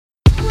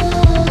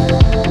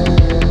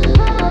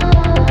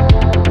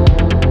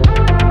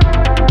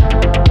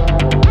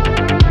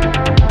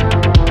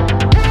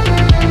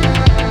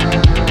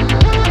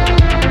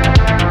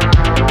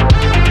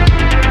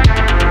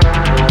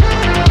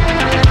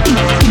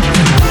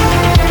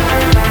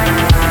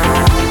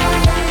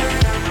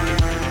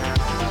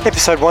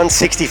Episode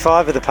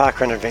 165 of the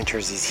Parkrun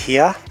Adventures is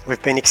here.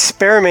 We've been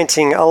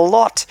experimenting a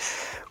lot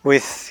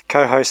with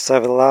co-hosts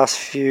over the last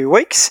few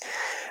weeks,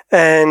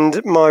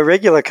 and my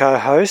regular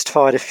co-host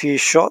fired a few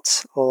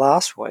shots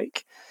last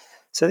week.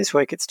 So this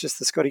week it's just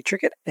the Scotty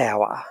Trickett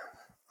Hour.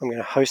 I'm going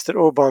to host it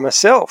all by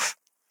myself.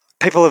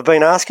 People have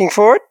been asking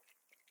for it,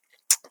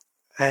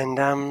 and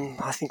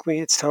I think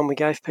it's time we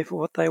gave people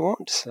what they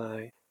want.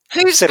 So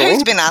who's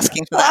been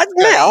asking for that?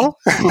 Mel.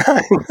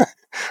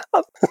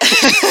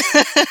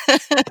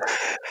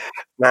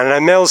 No,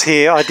 Mel's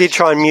here. I did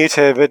try and mute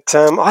her, but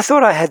I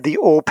thought I had the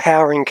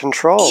all-powering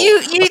control. You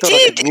I thought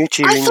did. I could mute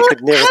you and you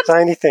could never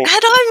say anything.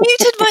 Had I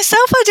muted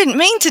myself, I didn't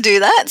mean to do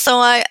that. So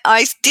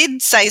I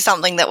did say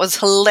something that was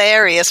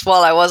hilarious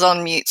while I was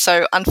on mute.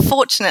 So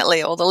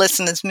unfortunately, all the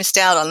listeners missed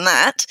out on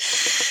that.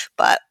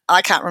 But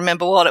I can't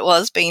remember what it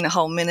was, being a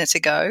whole minute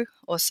ago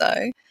or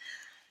so.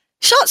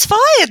 Shots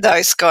fired,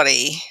 though,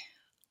 Scotty.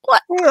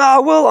 What?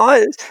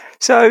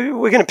 So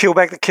we're going to peel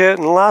back the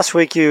curtain. Last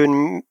week you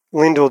and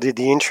Lyndall did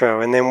the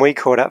intro, and then we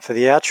caught up for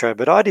the outro,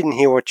 but I didn't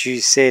hear what you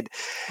said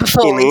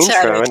in the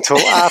intro until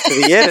after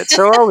the edit.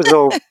 So I was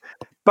all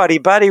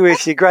buddy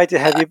with you, great to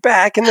have you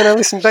back, and then I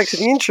listened back to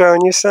the intro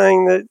and you're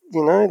saying that,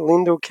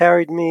 Lyndall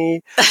carried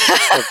me.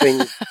 I've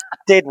been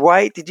dead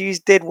weight. Did you use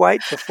dead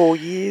weight for 4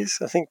 years?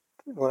 I think,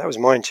 well, that was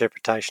my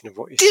interpretation of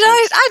what you said. Did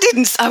I? I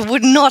didn't. I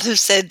would not have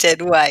said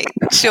dead weight,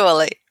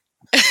 surely.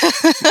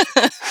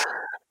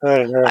 I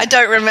don't know. I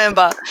don't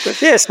remember.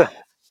 But yes, I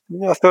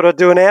thought I'd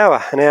do an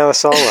hour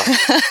solo.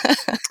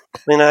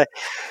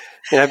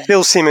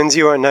 Bill Simmons,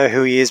 you won't know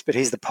who he is, but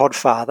he's the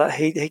podfather.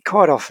 He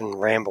quite often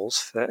rambles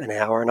for an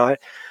hour, and I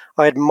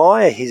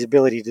admire his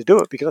ability to do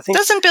it because I think...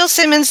 Doesn't Bill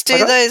Simmons do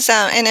those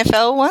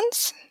NFL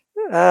ones?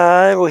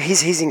 Well,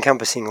 he's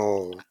encompassing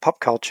all pop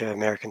culture,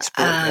 American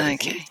sport.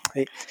 Okay.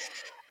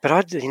 But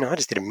I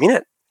just did a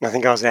minute, and I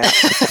think I was out.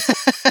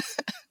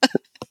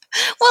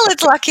 Well,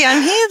 it's lucky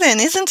I'm here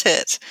then, isn't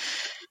it?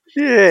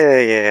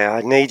 Yeah.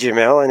 I need you,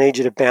 Mel. I need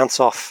you to bounce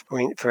off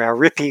for our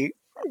witty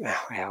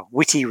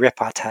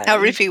repartee. Our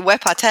rippy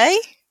repartee?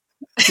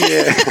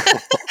 Yeah.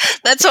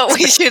 That's what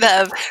we should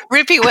have.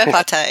 Rippy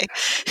repartee.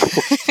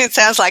 It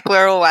sounds like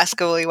we're all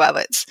wascally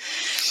wabbits.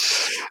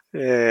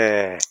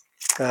 Yeah.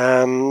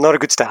 Not a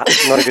good start.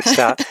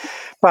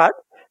 But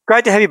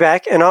great to have you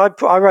back. And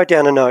I wrote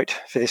down a note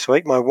for this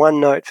week, my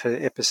one note for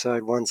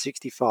episode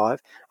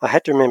 165. I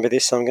had to remember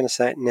this, so I'm going to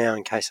say it now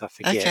in case I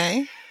forget.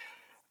 Okay.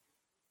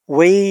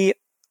 We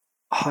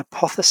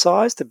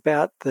hypothesised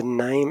about the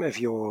name of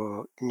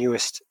your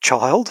newest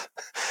child,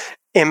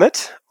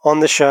 Emmett,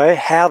 on the show,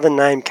 how the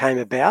name came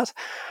about.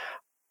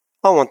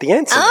 I want the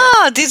answer.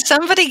 Oh, did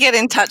somebody get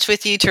in touch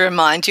with you to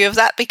remind you of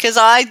that? Because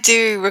I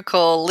do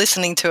recall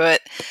listening to it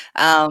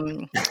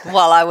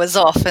while I was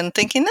off and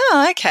thinking,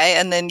 oh, okay.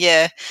 And then,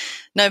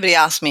 nobody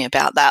asked me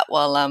about that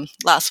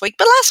last week.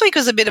 But last week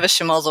was a bit of a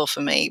schmozzle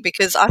for me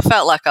because I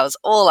felt like I was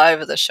all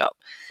over the shop.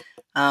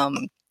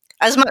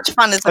 As much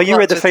fun as you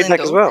read the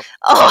feedback as well?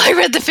 Oh, I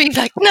read the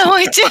feedback. No,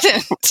 I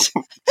didn't.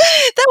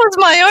 That was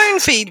my own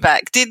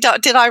feedback. Did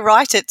I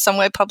write it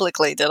somewhere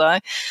publicly? Did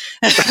I?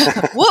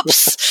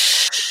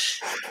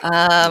 Whoops.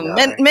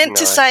 Meant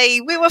to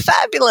say we were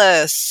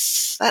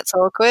fabulous. That's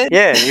awkward.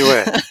 Yeah, you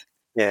were.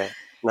 Yeah.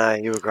 No,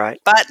 you were great.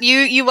 But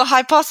you were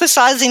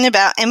hypothesising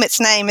about Emmett's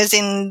name as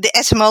in the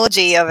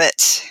etymology of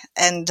it.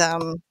 And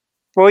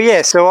well,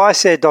 yeah, so I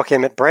said Doc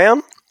Emmett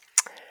Brown.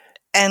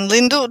 And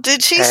Lyndall,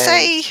 did she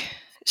say...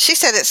 She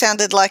said it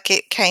sounded like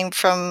it came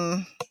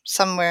from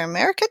somewhere in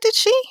America, did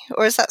she?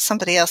 Or is that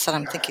somebody else that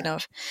I'm thinking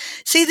of?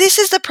 See, this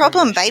is the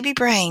problem, baby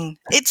brain.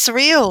 It's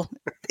real.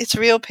 It's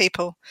real,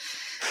 people.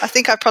 I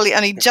think I probably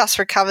only just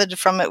recovered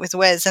from it with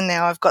Wes, and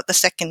now I've got the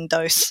second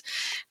dose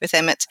with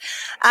Emmett.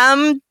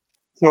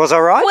 Was I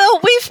right?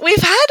 Well,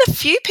 we've had a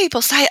few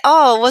people say,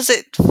 oh, was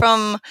it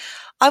from...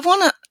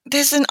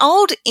 There's an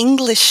old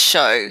English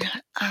show.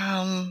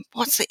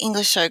 What's the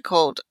English show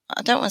called?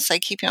 I don't want to say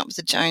Keeping Up with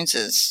the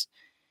Joneses.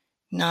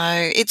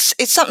 No, it's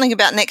something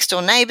about next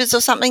door neighbours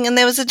or something, and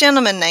there was a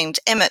gentleman named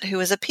Emmett who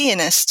was a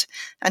pianist,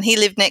 and he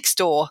lived next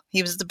door.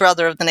 He was the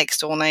brother of the next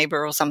door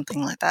neighbour or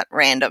something like that,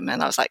 random.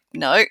 And I was like,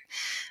 no,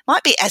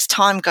 might be As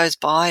Time Goes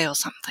By or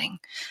something.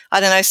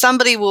 I don't know.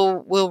 Somebody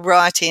will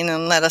write in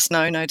and let us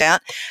know, no doubt.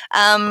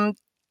 And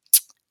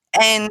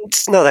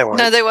no, they won't.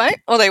 No, they won't.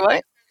 Or they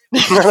won't.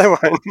 No, they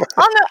won't.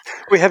 Oh, no.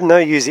 We have no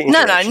user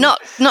interaction. No,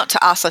 not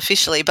to us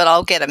officially, but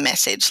I'll get a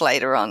message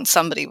later on.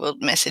 Somebody will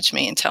message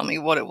me and tell me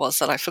what it was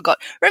that I forgot.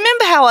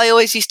 Remember how I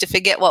always used to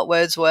forget what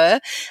words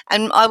were?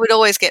 And I would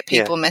always get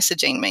people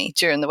messaging me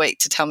during the week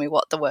to tell me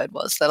what the word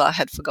was that I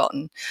had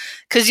forgotten,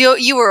 because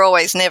you were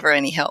always never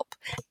any help.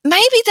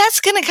 Maybe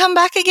that's going to come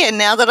back again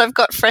now that I've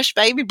got fresh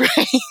baby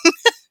brain.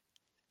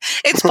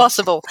 It's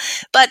possible.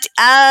 But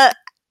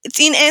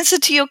in answer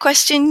to your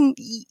question,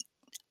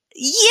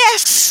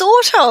 yes,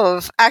 sort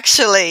of,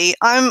 actually.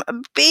 I'm a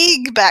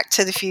big Back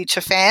to the Future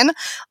fan.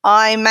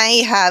 I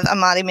may have a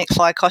Marty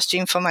McFly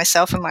costume for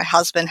myself, and my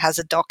husband has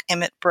a Doc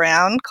Emmett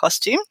Brown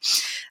costume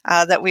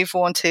that we've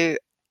worn to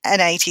an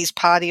 80s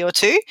party or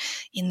two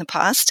in the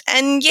past.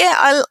 And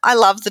yeah, I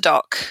love the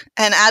Doc.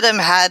 And Adam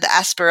had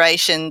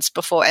aspirations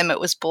before Emmett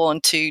was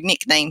born to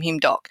nickname him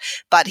Doc,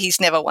 but he's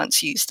never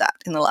once used that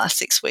in the last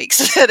 6 weeks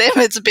that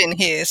Emmett's been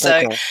here. So,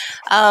 okay.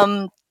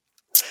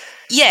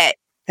 Yeah.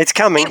 It's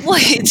coming.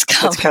 It's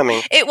coming. It's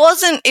coming.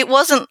 It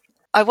wasn't,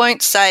 I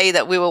won't say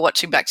that we were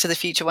watching Back to the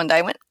Future one day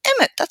and went,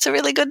 Emmett, that's a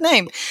really good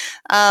name.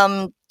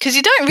 Because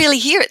you don't really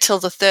hear it till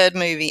the third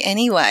movie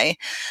anyway.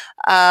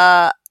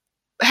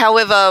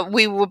 However,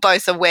 we were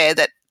both aware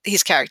that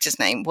his character's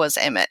name was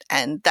Emmett,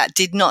 and that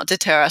did not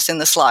deter us in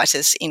the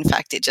slightest. In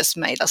fact, it just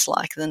made us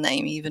like the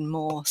name even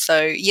more.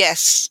 So,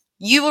 yes,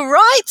 you were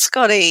right,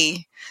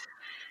 Scotty.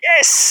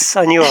 Yes,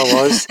 I knew I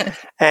was.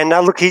 And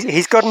look,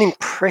 he's got an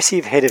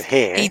impressive head of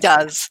hair. He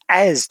does.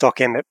 As Doc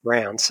Emmett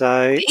Brown.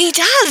 So he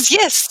does,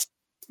 yes.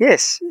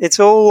 Yes, it's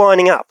all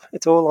lining up.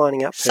 It's all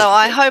lining up. So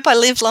I hope I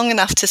live long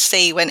enough to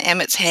see when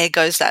Emmett's hair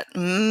goes that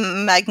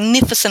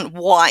magnificent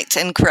white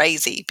and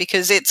crazy,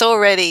 because it's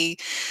already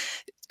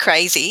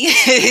crazy.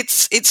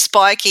 It's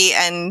spiky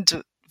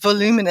and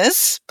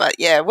voluminous, but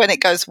yeah, when it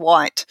goes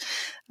white.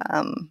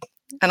 And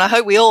I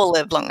hope we all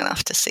live long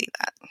enough to see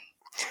that.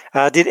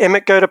 Did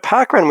Emmett go to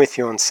parkrun with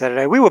you on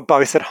Saturday? We were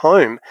both at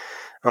home.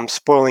 I'm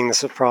spoiling the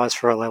surprise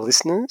for all our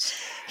listeners.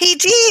 He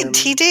did.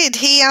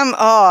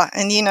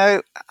 And you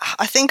know,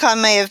 I think I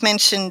may have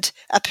mentioned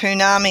a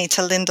punami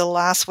to Linda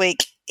last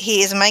week.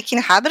 He is making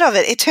a habit of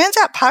it. It turns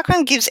out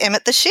parkrun gives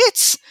Emmett the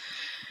shits,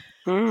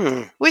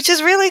 which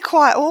is really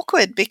quite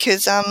awkward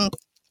because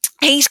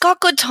he's got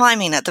good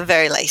timing at the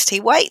very least. He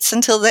waits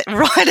until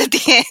right at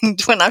the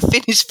end when I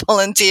finish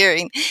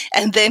volunteering,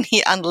 and then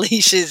he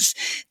unleashes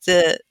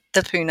the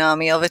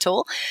punami of it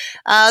all.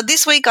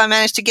 This week I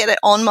managed to get it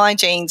on my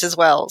jeans as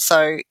well.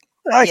 So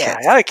okay.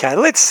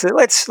 Let's.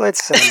 Is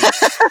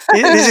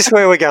this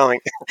where we're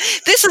going?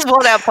 This is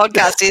what our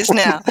podcast is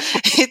now.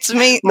 It's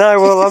me. No,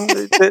 well,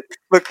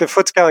 look, the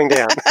foot's going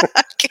down.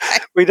 Okay.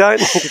 We don't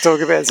need to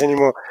talk about this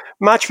anymore.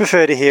 Much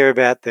prefer to hear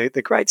about the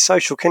great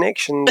social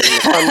connections and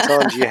the fun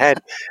times you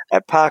had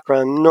at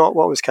parkrun, not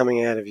what was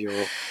coming out of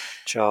your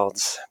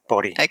child's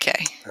body.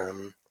 Okay.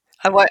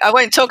 I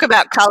won't talk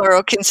about colour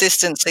or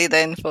consistency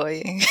then for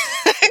you.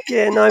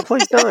 Yeah, no,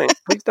 please don't.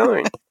 Please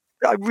don't.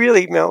 I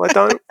really, Mel, I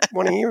don't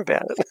want to hear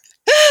about it.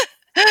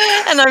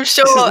 And I'm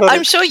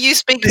sure you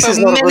speak for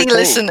many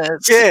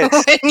listeners when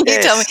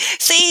you tell me.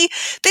 See,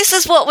 this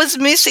is what was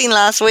missing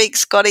last week,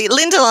 Scotty.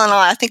 Linda and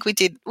I think we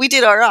did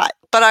all right.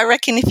 But I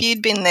reckon if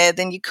you'd been there,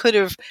 then you could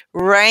have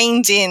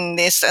reined in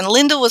this. And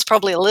Linda was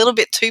probably a little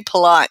bit too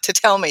polite to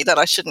tell me that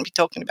I shouldn't be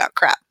talking about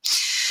crap.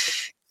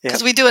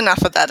 Because we do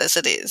enough of that as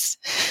it is.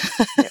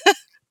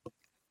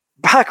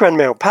 Parkrun,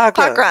 Mel.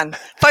 Parkrun.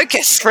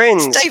 Focus.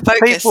 Friends. Stay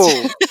focused.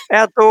 People.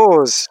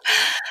 Outdoors.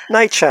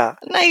 Nature.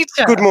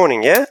 Good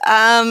morning, yeah?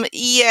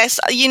 Yes.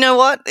 You know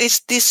what?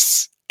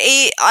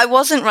 I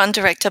wasn't run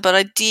director, but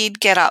I did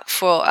get up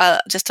for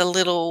just a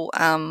little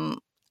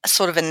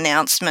sort of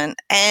announcement.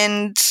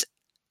 And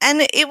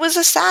it was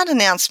a sad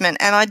announcement,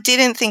 and I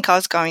didn't think I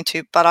was going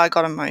to, but I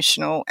got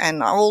emotional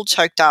and I all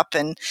choked up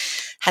and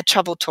had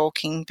trouble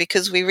talking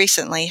because we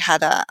recently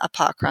had a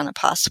park runner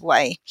pass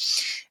away,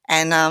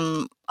 and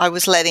I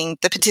was letting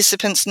the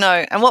participants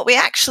know. And what we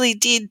actually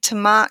did to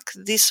mark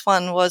this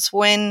one was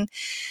when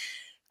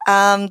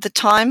the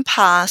time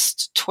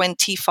passed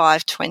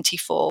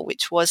 25:24,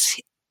 which was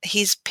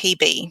his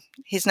PB.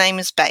 His name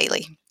is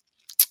Bailey.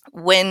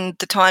 When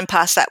the time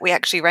passed that, we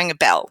actually rang a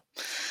bell.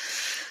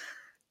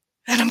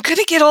 And I'm going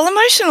to get all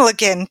emotional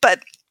again,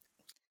 but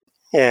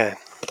yeah,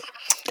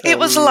 it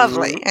was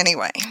lovely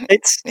anyway.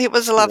 It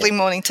was a lovely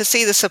morning to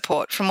see the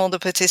support from all the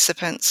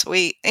participants.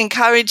 We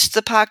encouraged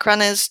the park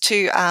runners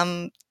to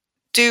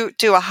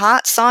do a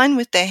heart sign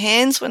with their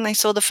hands when they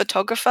saw the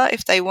photographer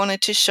if they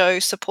wanted to show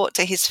support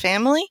to his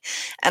family.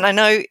 And I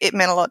know it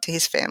meant a lot to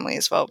his family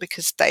as well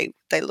because they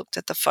looked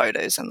at the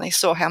photos and they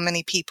saw how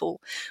many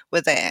people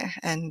were there.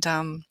 And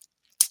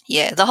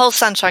the whole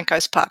Sunshine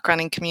Coast park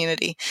running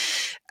community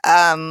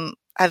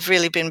have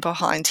really been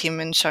behind him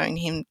and showing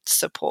him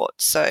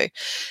support. So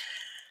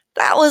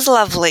that was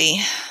lovely.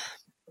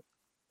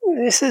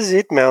 This is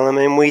it, Mel. I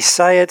mean, we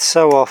say it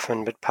so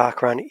often, but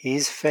parkrun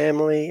is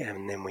family.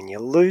 And then when you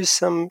lose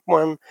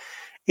someone,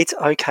 it's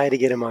okay to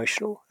get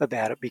emotional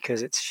about it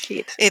because it's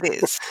shit. It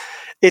is.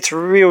 It's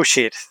real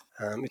shit.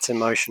 It's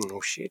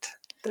emotional shit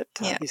that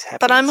is happening.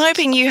 But I'm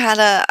hoping you had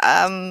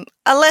a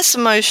less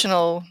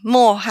emotional,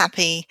 more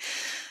happy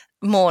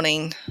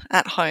morning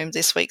at home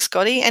this week,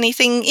 Scotty.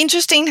 Anything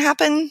interesting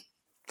happen?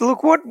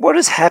 Look, what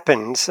has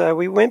happened? So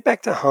we went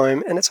back to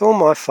home, and it's all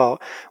my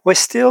fault. We're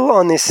still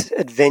on this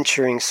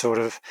adventuring sort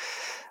of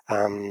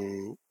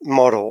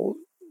model,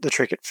 the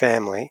Trickett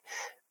family.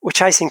 We're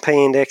chasing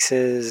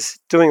P-indexes,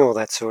 doing all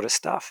that sort of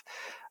stuff.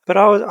 But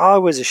I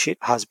was a shit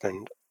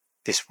husband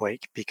this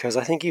week because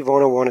I think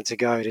Divonne wanted to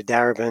go to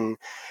Darebin,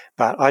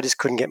 but I just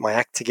couldn't get my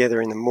act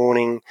together in the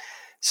morning.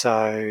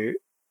 So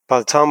by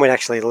the time we'd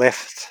actually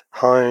left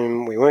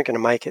home, we weren't going to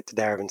make it to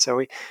Darebin,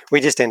 so we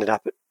just ended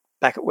up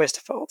back at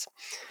Westerfolds.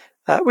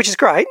 which is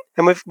great.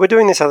 And we're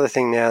doing this other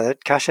thing now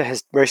that Kasha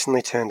has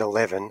recently turned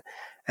 11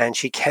 and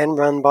she can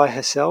run by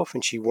herself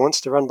and she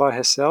wants to run by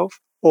herself,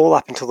 all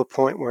up until the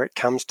point where it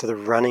comes to the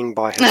running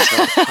by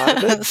herself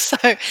part of it.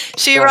 So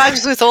she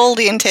arrives with all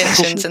the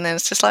intentions and then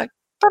it's just like,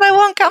 but I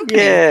want company.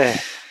 Yeah.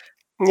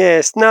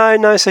 Yes.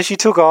 No. So she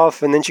took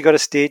off and then she got a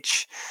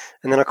stitch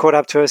and then I caught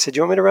up to her, said, do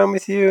you want me to run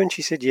with you? And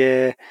she said,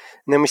 yeah.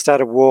 And then we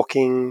started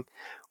running.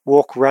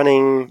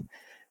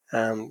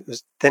 Then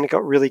it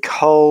got really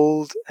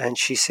cold and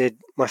she said,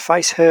 my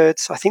face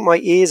hurts. I think my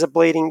ears are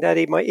bleeding,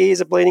 Daddy. My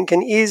ears are bleeding.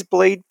 Can ears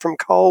bleed from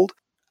cold?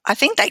 I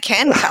think they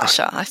can,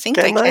 Kasha. I think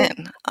they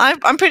can.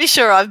 I'm pretty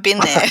sure I've been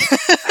there.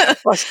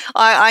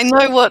 I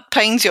know what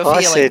pains you're feeling.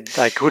 I said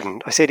they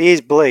couldn't. I said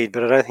ears bleed,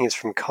 but I don't think it's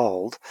from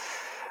cold.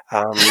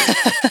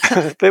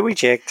 But we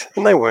checked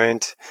and they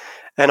weren't.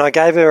 And I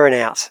gave her an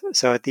out.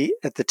 So at the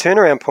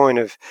turnaround point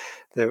of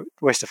the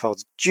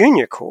Westerfolds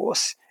junior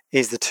course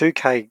is the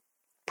 2K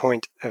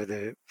point of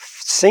the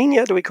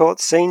senior. Do we call it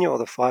senior or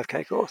the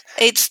 5K course?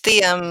 It's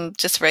the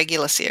just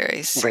regular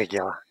series.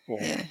 Regular,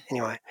 yeah.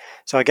 Anyway,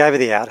 so I gave her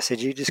the out. I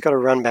said, you just got to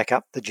run back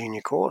up the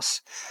junior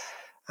course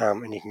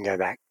and you can go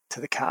back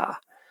to the car.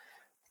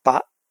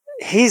 But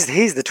here's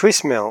the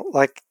twist, Mel.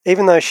 Like,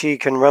 even though she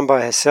can run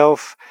by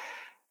herself,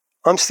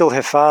 I'm still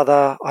her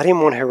father. I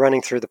didn't want her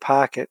running through the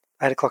park at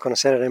 8 o'clock on a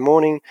Saturday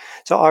morning.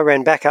 So I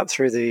ran back up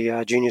through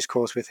the juniors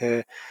course with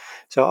her.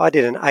 So I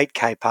did an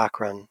 8K park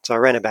run. So I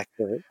ran it back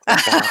to the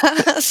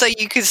car. So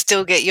you could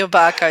still get your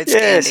barcode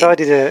standing. Yeah, so I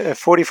did a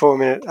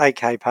 44-minute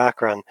 8K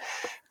park run,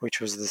 which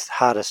was the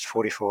hardest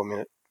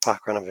 44-minute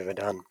park run I've ever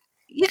done.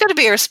 You've got to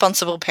be a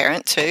responsible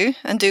parent too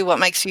and do what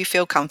makes you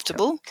feel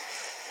comfortable.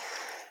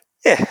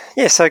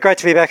 Yeah, so great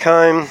to be back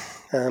home,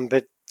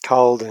 but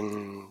cold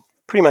and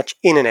pretty much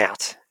in and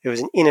out. It was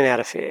an in and out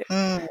affair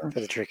for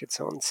the crickets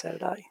on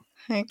Saturday.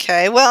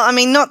 Okay. Well, I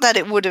mean, not that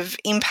it would have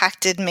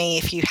impacted me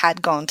if you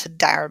had gone to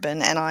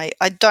Darebin, and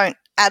I don't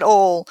at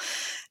all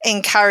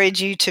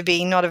encourage you to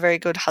be not a very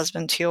good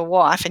husband to your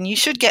wife, and you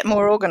should get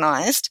more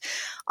organised.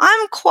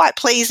 I'm quite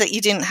pleased that you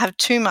didn't have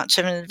too much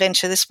of an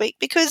adventure this week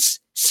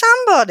because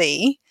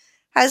somebody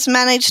has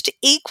managed to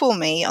equal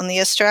me on the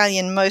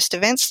Australian most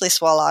events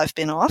list while I've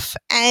been off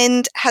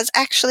and has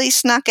actually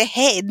snuck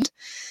ahead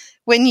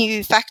when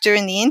you factor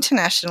in the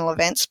international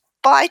events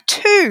by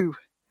 2.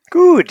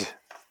 Good.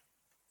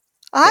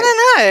 I don't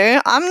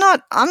know.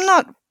 I'm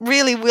not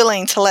really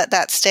willing to let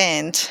that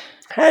stand.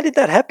 How did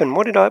that happen?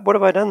 What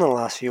have I done the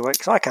last few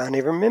weeks? I can't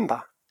even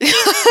remember.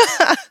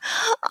 I'm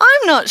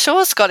not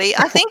sure, Scotty.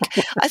 I think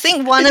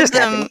one of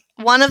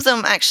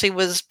them actually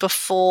was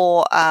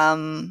before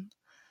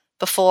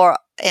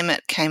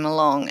Emmett came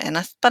along,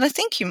 but I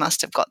think you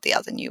must have got the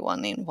other new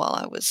one in while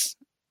I was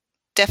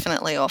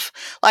definitely off.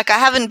 Like, I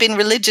haven't been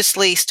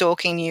religiously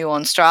stalking you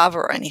on Strava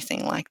or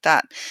anything like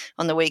that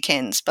on the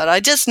weekends, but I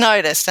just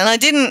noticed, and I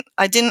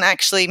didn't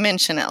actually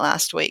mention it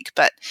last week,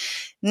 but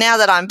now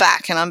that I'm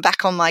back and I'm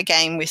back on my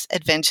game with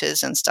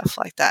adventures and stuff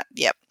like that,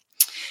 yep,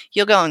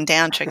 you're going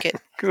down, Trickett.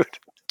 Good.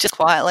 Just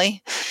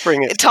quietly.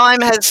 Bring it. Time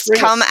has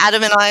come.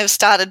 Adam and I have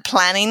started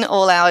planning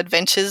all our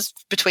adventures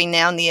between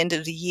now and the end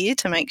of the year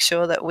to make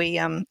sure that we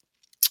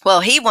well,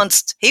 he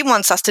wants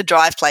us to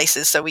drive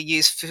places, so we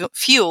use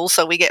fuel,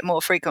 so we get more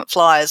frequent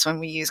flyers when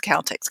we use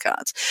Caltex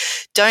cards.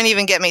 Don't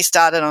even get me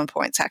started on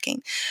points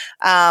hacking.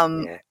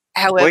 However,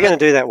 we're going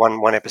to do that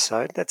one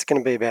episode. That's going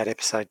to be about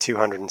episode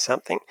 200 and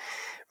something.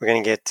 We're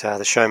going to get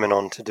the showman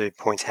on to do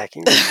points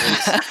hacking.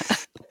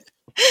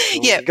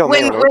 Yeah,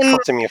 when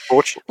costing me a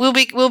fortune. We'll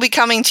be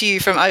coming to you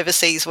from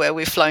overseas where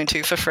we've flown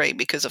to for free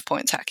because of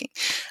points hacking.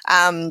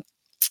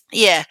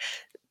 Yeah.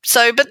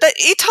 So, but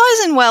it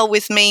ties in well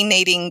with me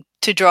needing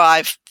to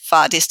drive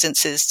far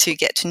distances to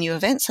get to new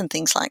events and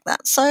things like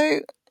that.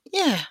 So,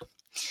 yeah,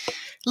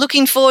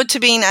 looking forward to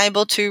being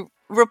able to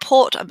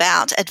report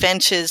about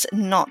adventures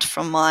not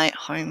from my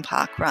home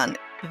park run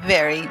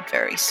very,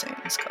 very soon,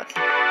 Scotty.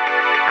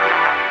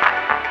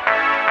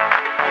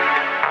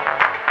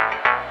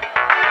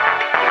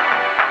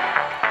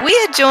 We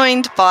are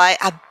joined by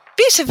a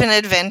bit of an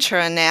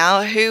adventurer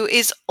now who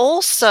is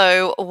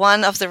also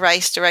one of the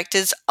race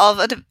directors of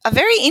a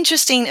very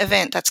interesting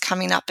event that's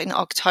coming up in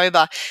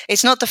October.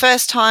 It's not the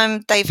first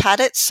time they've had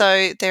it,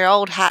 so they're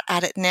old hat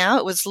at it now.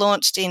 It was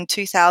launched in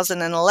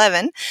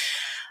 2011.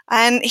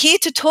 And here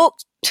to talk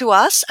to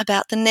us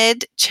about the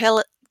Ned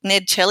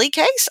Kelly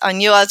case. I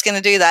knew I was going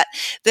to do that.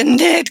 The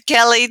Ned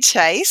Kelly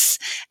chase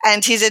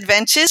and his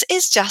adventures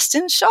is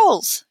Justin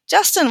Scholz.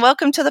 Justin,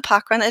 welcome to the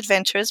Parkrun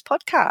Adventurers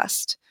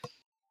podcast.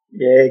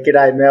 Yeah,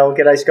 g'day Mel.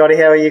 G'day Scotty.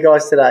 How are you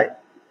guys today?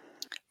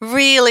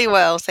 Really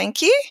well, thank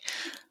you.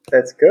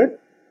 That's good.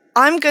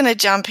 I'm going to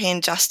jump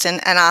in, Justin,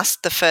 and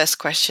ask the first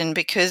question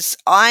because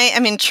I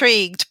am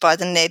intrigued by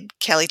the Ned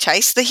Kelly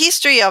chase, the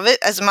history of it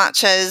as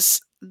much as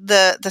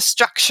the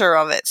structure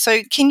of it.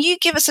 So can you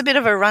give us a bit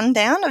of a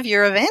rundown of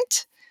your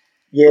event?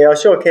 Yeah, I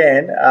sure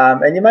can.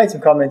 And you made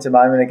some comments a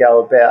moment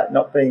ago about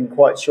not being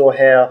quite sure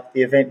how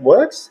the event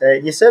works.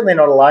 You're certainly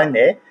not alone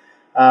there.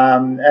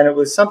 And it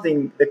was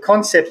something, the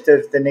concept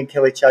of the Ned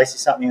Kelly chase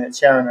is something that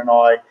Sharon and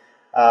I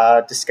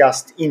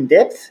discussed in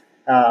depth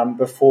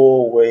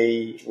before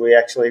we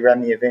actually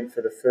ran the event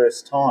for the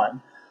first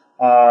time.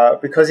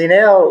 Because in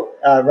our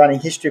running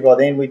history by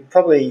then, we'd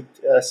probably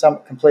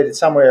completed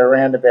somewhere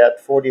around about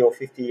 40 or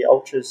 50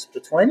 ultras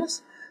between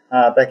us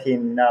back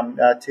in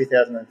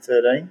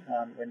 2013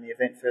 when the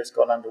event first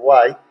got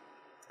underway.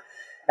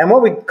 And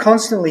what we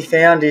constantly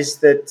found is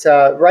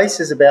that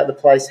races about the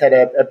place had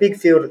a big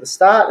field at the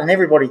start, and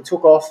everybody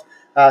took off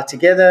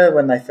together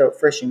when they felt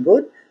fresh and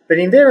good. But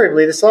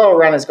invariably, the slower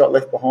runners got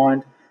left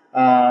behind,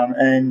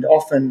 and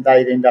often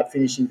they'd end up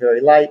finishing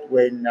very late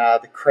when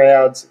the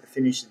crowds at the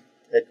finish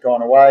had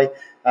gone away,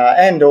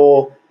 and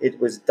or it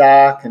was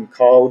dark and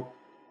cold.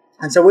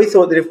 And so we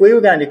thought that if we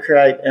were going to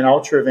create an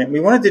ultra event, we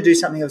wanted to do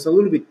something that was a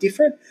little bit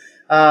different,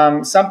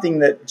 something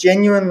that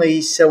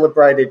genuinely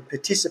celebrated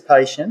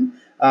participation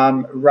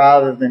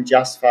rather than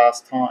just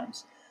fast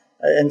times.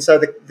 And so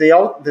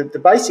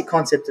the basic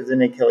concept of the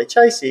Ned Kelly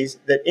Chase is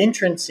that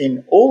entrants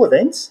in all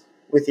events,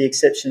 with the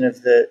exception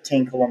of the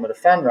 10-kilometre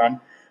fun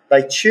run,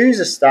 they choose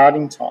a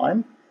starting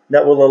time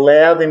that will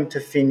allow them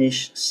to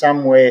finish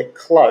somewhere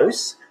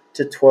close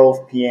to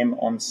 12 p.m.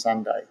 on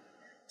Sunday.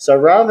 So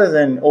rather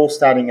than all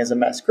starting as a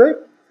mass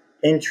group,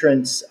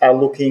 entrants are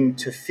looking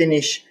to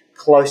finish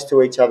close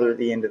to each other at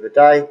the end of the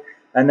day.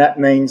 And that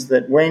means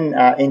that when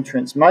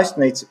entrants most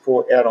need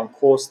support out on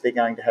course, they're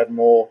going to have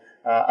more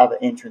other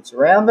entrants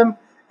around them.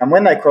 And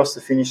when they cross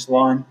the finish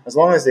line, as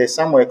long as they're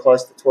somewhere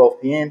close to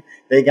 12 p.m,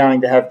 they're going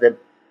to have the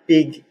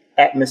big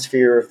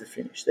atmosphere of the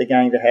finish. They're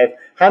going to have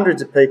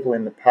hundreds of people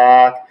in the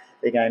park.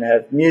 They're going to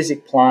have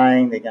music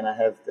playing. They're going to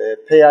have the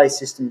PA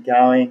system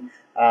going.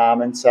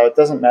 And so it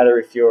doesn't matter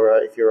if you're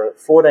a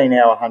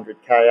 14-hour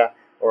 100K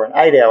or an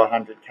 8-hour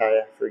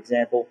 100K, for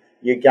example,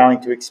 you're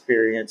going to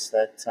experience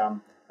that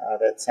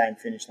same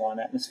finish line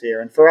atmosphere.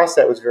 And for us,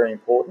 that was very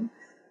important.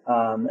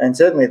 And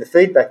certainly the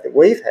feedback that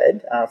we've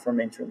had from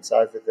entrants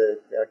over the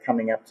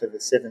coming up to the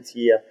 7th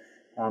year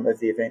of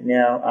the event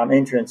now,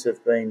 entrants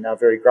have been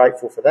very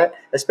grateful for that,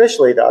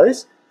 especially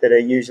those that are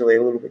usually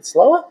a little bit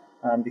slower,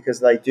 because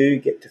they do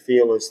get to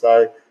feel as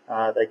though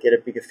they get a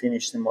bigger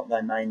finish than what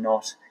they may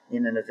not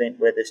in an event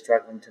where they're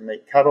struggling to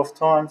meet cut-off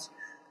times.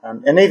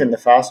 And even the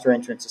faster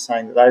entrants are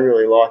saying that they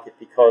really like it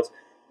because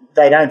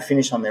they don't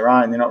finish on their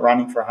own. They're not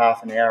running for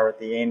half an hour at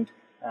the end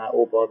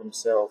all by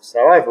themselves.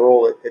 So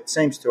overall, it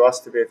seems to us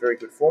to be a very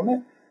good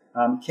format.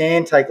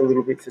 Can take a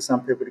little bit for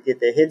some people to get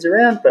their heads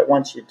around, but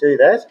once you do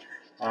that,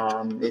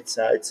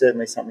 it's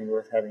certainly something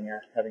worth having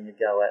a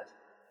go at.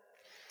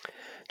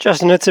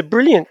 Justin, it's a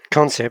brilliant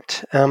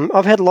concept.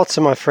 I've had lots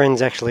of my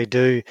friends actually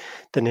do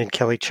the Ned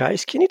Kelly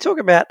Chase. Can you talk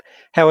about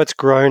how it's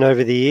grown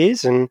over the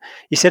years? And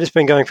you said it's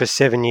been going for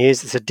 7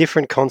 years. It's a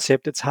different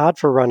concept. It's hard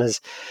for runners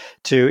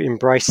to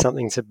embrace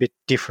something that's a bit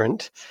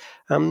different.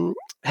 How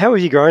have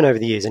you grown over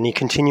the years, and are you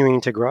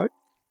continuing to grow?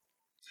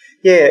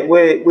 Yeah,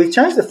 we've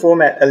changed the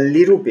format a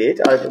little bit.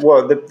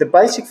 Well, the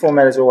basic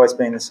format has always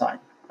been the same.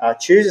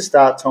 Choose a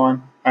start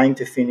time, aim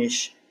to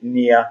finish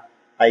near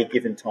a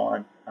given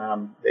time,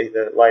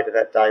 either later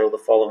that day or the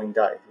following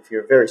day. If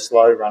you're a very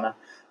slow runner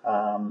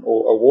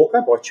or a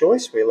walker by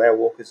choice, we allow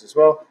walkers as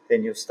well,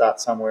 then you'll start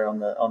somewhere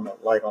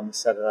late on the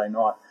Saturday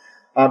night.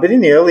 But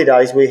in the early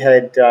days, we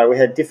had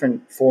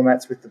different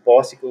formats with the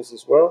bicycles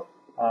as well,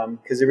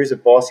 because there is a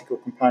bicycle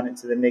component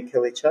to the Ned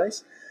Kelly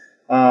Chase.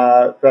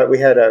 But we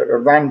had a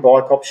run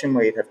bike option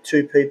where you'd have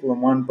two people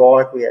and one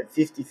bike. We had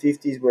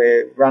 50-50s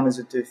where runners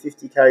would do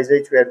 50 Ks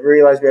each. We had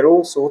relays. We had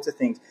all sorts of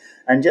things.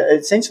 And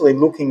essentially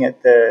looking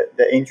at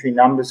the entry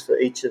numbers for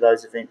each of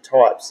those event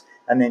types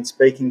and then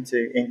speaking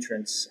to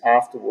entrants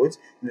afterwards,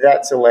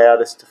 that's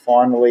allowed us to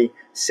finally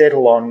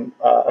settle on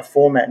a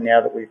format now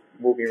that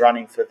we'll be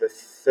running for the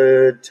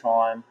third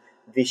time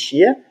this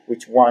year,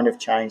 which won't have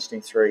changed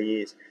in 3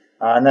 years.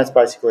 And that's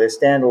basically a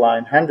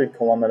standalone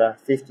 100-kilometre,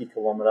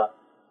 50-kilometre,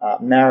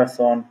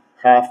 marathon,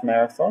 half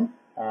marathon,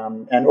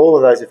 and all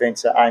of those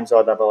events are AIMS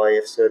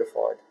IAAF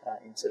certified,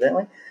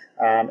 incidentally,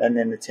 and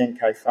then the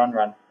 10K fun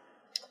run.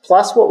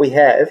 Plus what we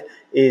have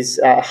is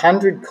a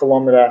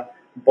 100-kilometre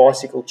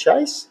bicycle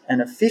chase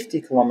and a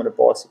 50-kilometre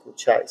bicycle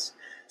chase.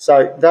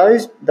 So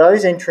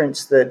those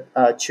entrants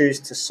that choose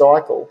to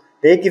cycle,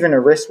 they're given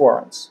arrest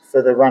warrants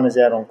for the runners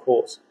out on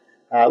course,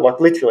 like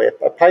literally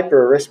a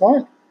paper arrest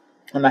warrant,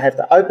 and they have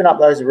to open up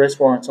those arrest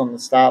warrants on the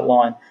start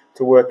line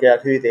to work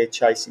out who they're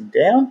chasing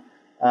down.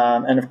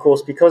 And of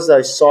course, because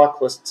those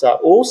cyclists are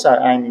also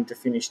aiming to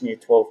finish near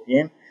 12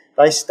 p.m,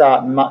 they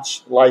start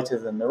much later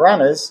than the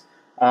runners,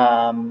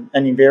 and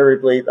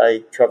invariably they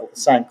travel the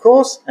same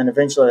course, and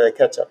eventually they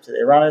catch up to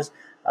their runners,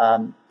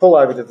 pull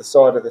over to the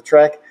side of the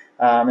track,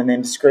 and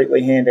then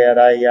discreetly hand out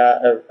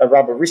a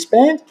rubber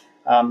wristband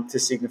to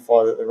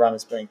signify that the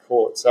runner's been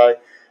caught. So,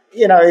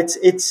 you know,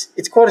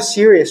 it's quite a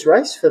serious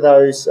race for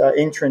those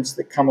entrants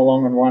that come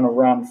along and want to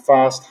run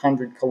fast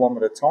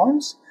 100-kilometre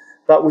times.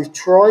 But we've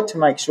tried to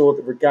make sure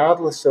that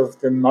regardless of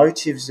the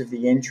motives of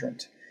the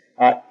entrant,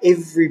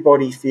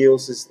 everybody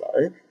feels as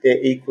though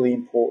they're equally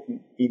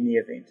important in the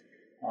event.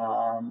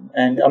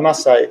 And I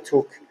must say,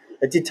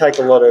 it did take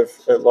a lot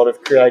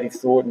of creative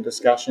thought and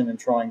discussion and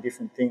trying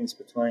different things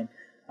between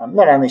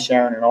not only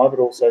Sharon and I, but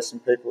also some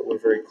people that we're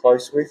very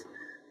close with,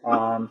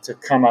 to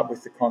come up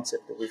with the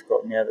concept that we've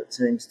got now that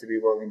seems to be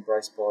well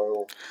embraced by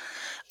all.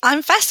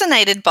 I'm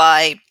fascinated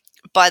by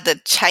the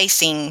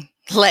chasing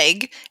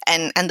leg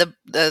and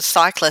the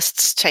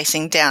cyclists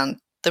chasing down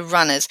the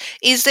runners.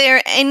 Is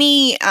there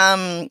any,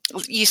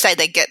 you say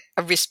they get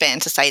a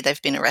wristband to say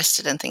they've been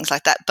arrested and things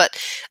like that, but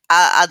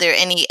are there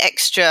any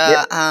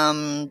extra,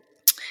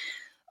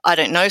 I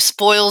don't know,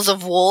 spoils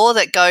of war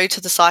that go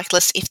to the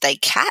cyclists if they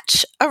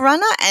catch a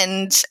runner?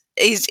 And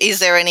is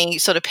there any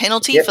sort of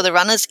penalty for the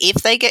runners if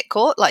they get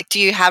caught? Like, do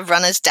you have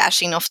runners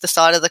dashing off the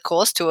side of the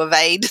course to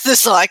evade the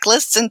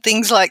cyclists and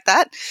things like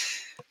that?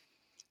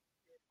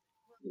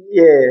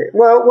 Yeah,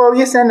 well,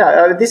 yes and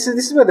no. This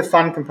is where the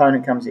fun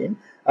component comes in.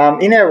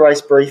 In our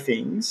race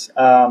briefings,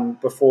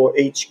 before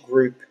each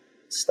group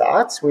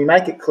starts, we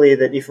make it clear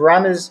that if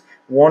runners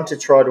want to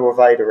try to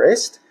evade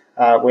arrest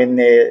when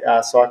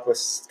their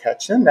cyclists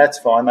catch them, that's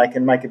fine. They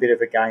can make a bit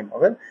of a game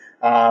of it.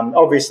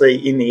 Obviously,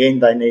 in the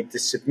end, they need to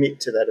submit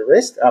to that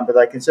arrest, but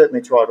they can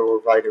certainly try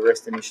to evade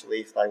arrest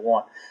initially if they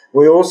want.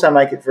 We also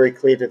make it very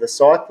clear to the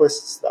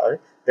cyclists, though,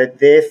 that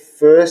their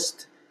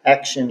first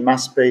action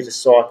must be to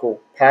cycle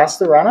past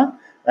the runner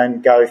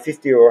and go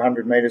 50 or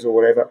 100 metres or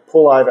whatever,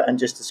 pull over and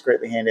just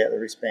discreetly hand out the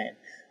wristband.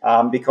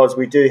 Because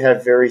we do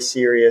have very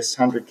serious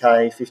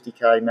 100k,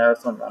 50k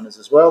marathon runners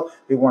as well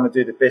who want to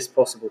do the best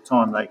possible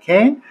time they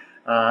can.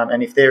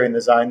 And if they're in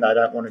the zone, they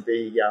don't want to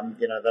be,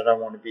 they don't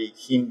want to be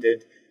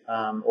hindered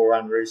or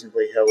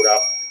unreasonably held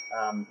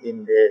up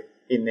in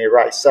their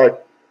race.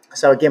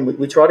 So again,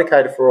 we try to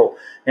cater for all.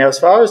 Now, as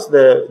far as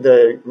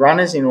the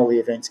runners in all the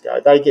events go,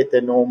 they get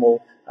their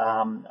normal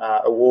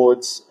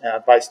awards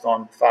based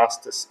on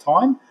fastest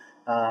time.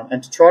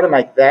 And to try to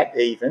make that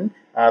even,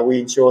 we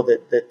ensure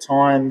that the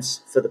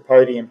times for the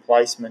podium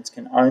placements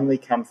can only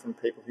come from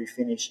people who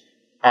finish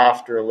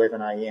after 11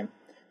 a.m.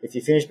 If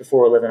you finish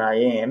before 11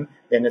 a.m.,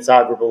 then it's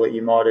arguable that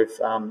you might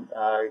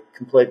have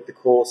completed the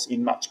course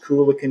in much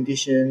cooler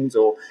conditions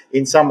or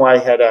in some way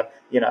had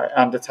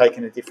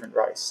undertaken a different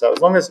race. So as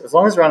long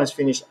as runners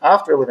finish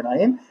after 11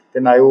 a.m.,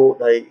 then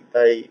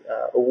they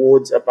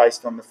awards are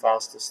based on the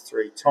fastest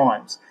 3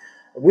 times.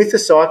 With the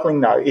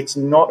cycling, though, it's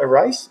not a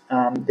race.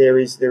 There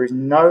is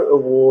no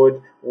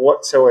award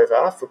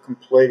whatsoever for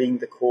completing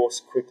the course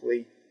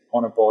quickly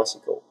on a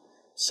bicycle.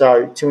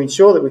 So to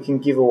ensure that we can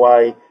give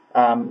away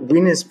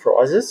winners'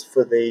 prizes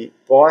for the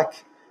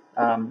bike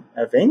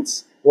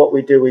events, what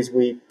we do is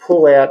we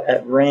pull out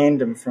at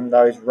random from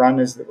those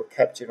runners that were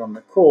captured on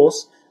the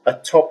course a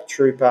top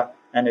trooper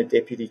and a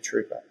deputy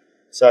trooper.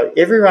 So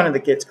every runner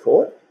that gets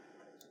caught,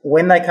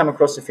 when they come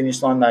across the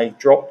finish line, they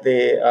drop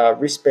their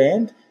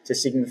wristband to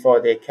signify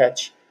their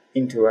catch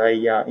into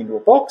a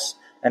box,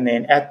 and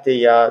then at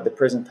the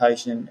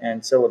presentation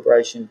and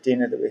celebration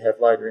dinner that we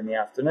have later in the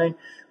afternoon,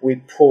 we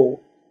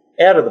pull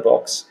out of the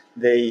box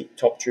the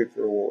top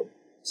trooper award.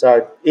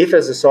 So if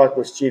as a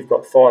cyclist you've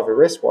got 5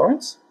 arrest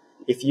warrants,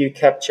 if you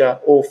capture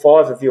all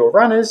 5 of your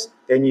runners,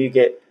 then you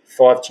get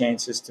 5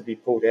 chances to be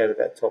pulled out of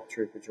that top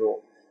trooper draw.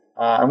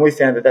 And we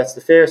found that that's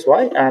the fairest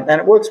way, and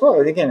it works well.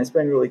 Again, it's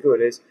been really good.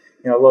 There's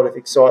a lot of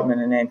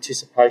excitement and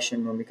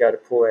anticipation when we go to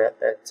pull out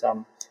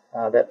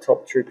that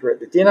top trooper at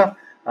the dinner.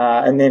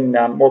 And then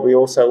what we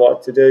also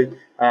like to do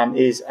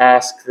is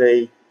ask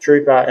the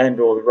trooper and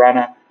or the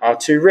runner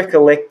to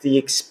recollect the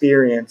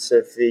experience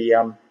of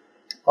the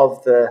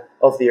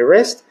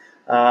arrest,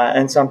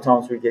 and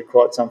sometimes we get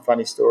quite some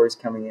funny stories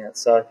coming out.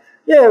 So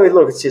yeah, we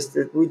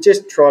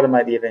just try to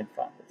make the event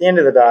fun. At the end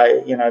of the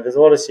day, there's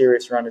a lot of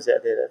serious runners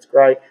out there. That's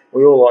great.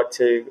 We all like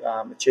to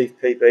achieve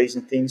PBs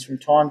and things from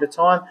time to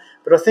time,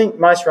 but I think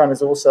most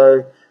runners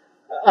also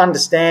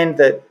understand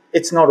that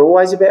it's not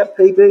always about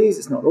PBs.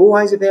 It's not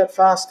always about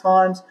fast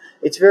times.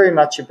 It's very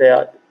much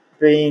about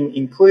being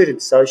included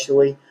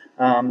socially,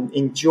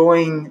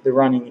 enjoying the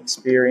running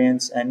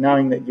experience and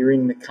knowing that you're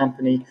in the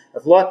company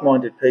of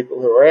like-minded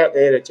people who are out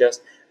there to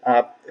just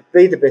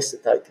be the best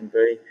that they can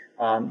be,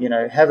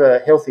 have a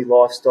healthy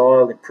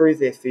lifestyle, improve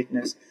their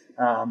fitness,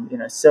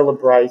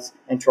 celebrate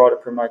and try to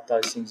promote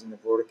those things in the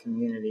broader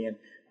community.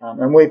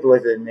 And we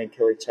believe that Ned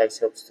Kelly Chase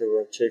helps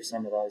to achieve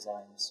some of those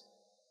aims.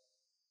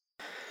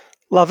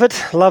 Love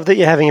it. Love that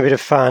you're having a bit of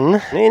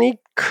fun. Any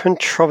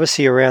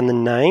controversy around the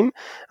name?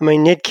 I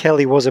mean, Ned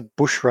Kelly was a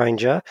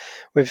bushranger.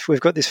 We've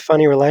got this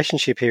funny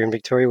relationship here in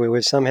Victoria where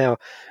we've somehow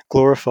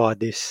glorified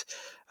this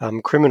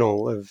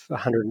criminal of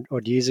 100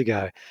 odd years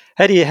ago.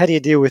 How do you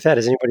deal with that?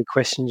 Has anybody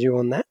questioned you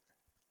on that?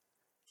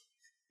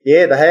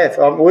 Yeah, they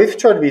have. We've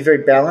tried to be very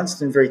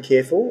balanced and very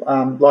careful.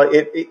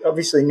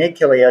 Obviously, Ned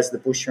Kelly as the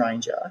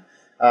bushranger,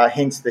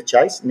 hence the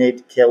chase,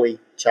 Ned Kelly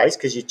Chase,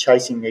 because you're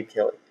chasing Ned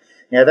Kelly.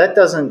 Now, that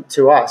doesn't,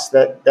 to us,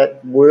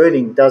 that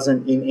wording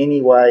doesn't in any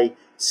way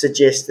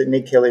suggest that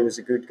Ned Kelly was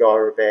a good guy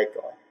or a bad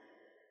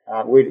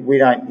guy.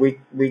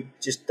 We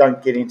just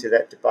don't get into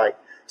that debate.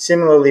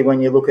 Similarly, when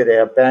you look at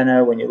our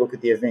banner, when you look at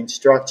the event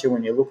structure,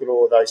 when you look at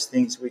all of those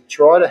things, we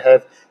try to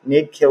have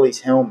Ned Kelly's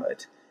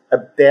helmet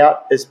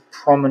about as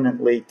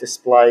prominently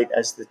displayed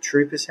as the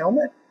trooper's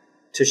helmet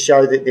to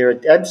show that there are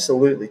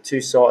absolutely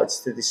 2 sides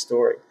to this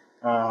story.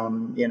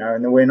 and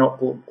we're not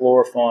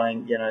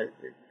glorifying,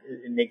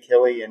 Ned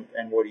Kelly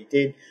and what he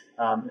did,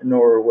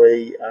 nor are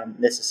we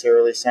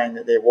necessarily saying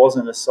that there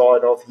wasn't a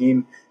side of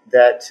him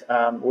that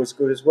was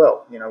good as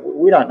well.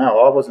 We don't know.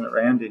 I wasn't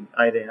around in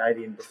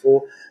 1880 and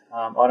before.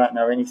 I don't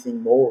know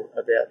anything more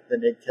about the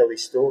Ned Kelly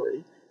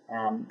story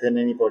than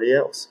anybody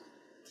else.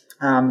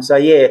 In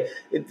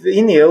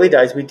the early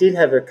days, we did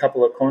have a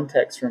couple of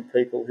contacts from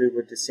people who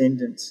were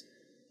descendants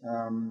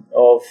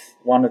of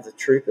one of the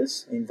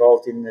troopers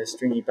involved in the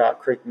Stringy Bark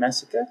Creek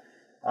massacre,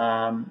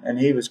 and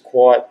he was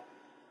quite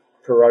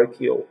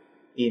parochial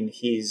in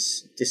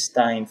his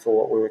disdain for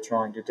what we were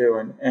trying to do,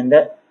 and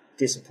that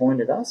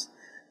disappointed us.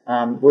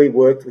 We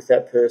worked with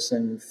that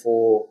person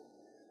for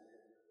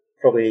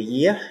probably a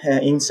year,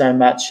 in so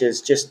much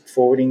as just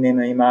forwarding them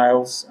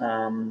emails,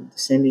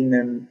 sending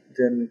them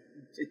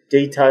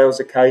details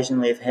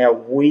occasionally of how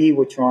we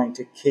were trying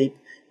to keep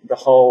the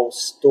whole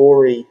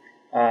story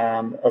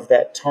of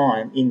that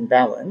time in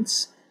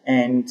balance,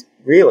 and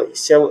really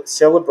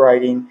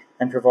celebrating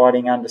and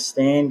providing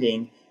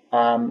understanding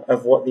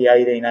of what the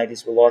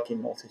 1880s were like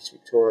in North East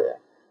Victoria.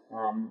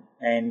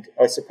 And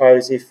I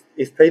suppose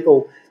if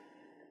people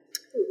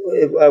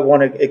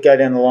want to go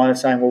down the line of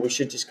saying, well, we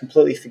should just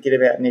completely forget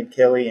about Ned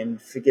Kelly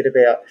and forget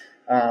about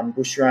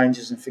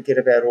Bushrangers and forget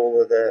about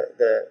all of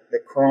the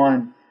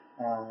crime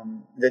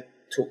that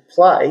took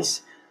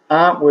place,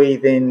 aren't we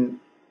then,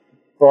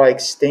 by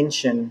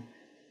extension,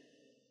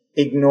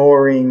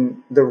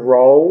 ignoring the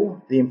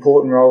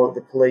important role that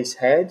the police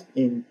had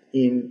in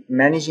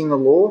managing the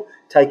law,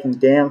 taking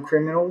down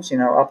criminals,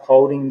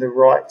 upholding the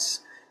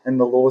rights and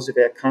the laws of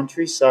our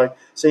country? So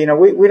we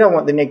don't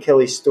want the Ned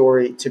Kelly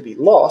story to be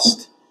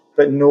lost,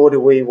 but nor do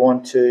we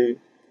want to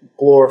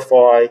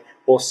glorify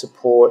or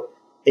support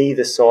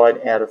either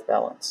side out of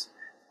balance.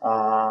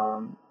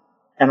 And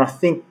I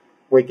think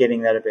we're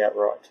getting that about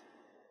right.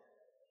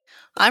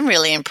 I'm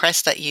really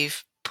impressed that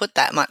you've put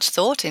that much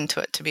thought into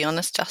it, to be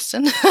honest,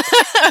 Justin.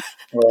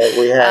 Well,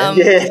 we have,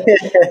 yeah.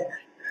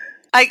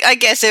 I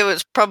guess it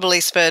was probably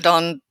spurred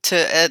on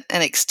to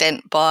an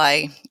extent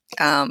by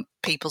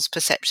people's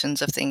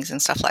perceptions of things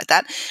and stuff like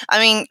that. I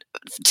mean,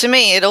 to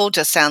me, it all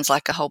just sounds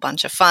like a whole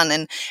bunch of fun.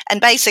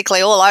 And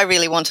basically all I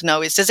really want to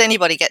know is, does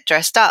anybody get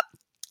dressed up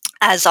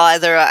as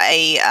either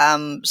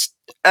a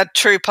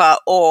trooper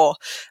or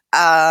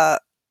a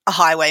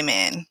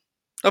highwayman,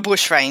 a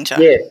bushranger?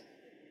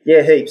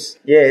 Yeah, heaps.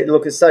 Yeah,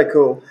 look, it's so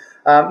cool.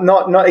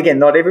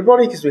 Not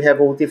everybody, because we have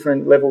all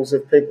different levels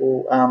of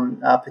people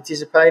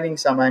participating.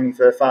 Some aiming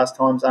for fast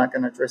times aren't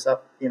going to dress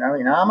up, in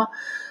armour.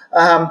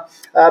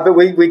 But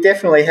we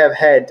definitely have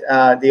had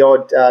the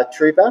odd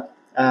trooper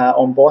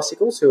on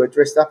bicycles who are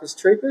dressed up as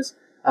troopers.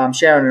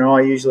 Sharon and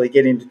I usually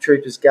get into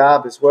troopers'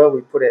 garb as well.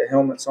 We put our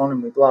helmets on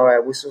and we blow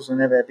our whistles and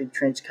have our big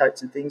trench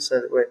coats and things, so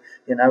that we're,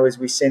 as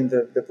we send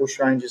the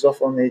bushrangers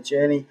off on their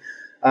journey.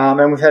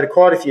 And we've had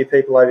quite a few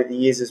people over the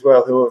years as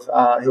well who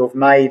have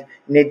made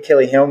Ned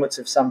Kelly helmets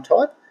of some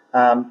type,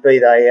 be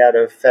they out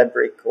of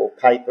fabric or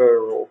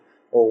paper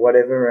or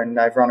whatever, and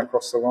they've run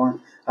across the line.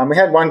 We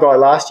had one guy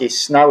last year,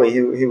 Snowy,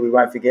 who we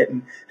won't forget,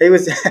 and he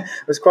was it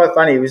was quite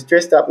funny. He was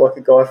dressed up like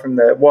a guy from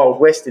the Wild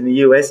West in the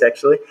US,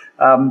 actually,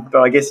 but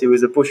I guess he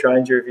was a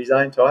bushranger of his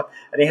own type.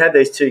 And he had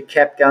these two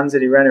cap guns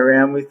that he ran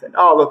around with. And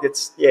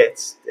it's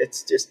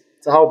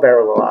a whole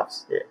barrel of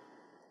laughs. Yeah,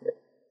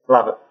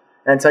 love it.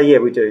 And so,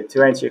 we do.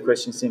 To answer your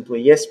question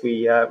simply, yes,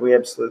 we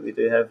absolutely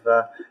do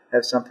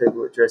have some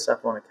people that dress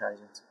up on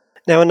occasions.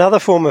 Now, another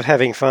form of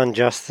having fun,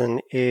 Justin,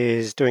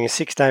 is doing a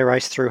 6-day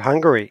race through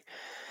Hungary.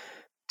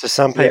 To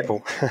some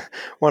people,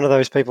 one of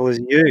those people is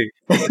you.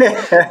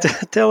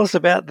 Tell us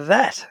about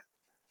that.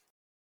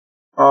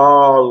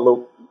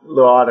 Oh,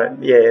 look, I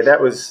don't. Yeah,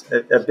 that was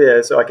a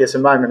bit. I guess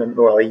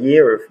a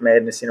year of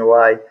madness in a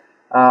way.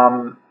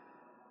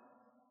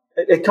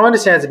 It kind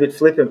of sounds a bit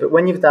flippant, but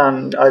when you've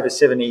done over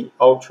 70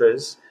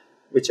 ultras,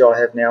 which I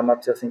have now, I'm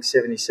up to, I think,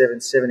 77,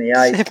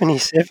 78.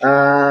 77?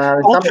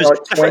 Something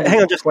like 20,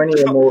 hang on, just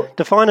 20 or more.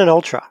 Define an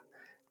ultra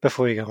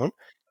before you go on.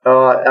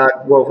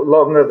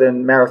 Longer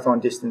than marathon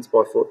distance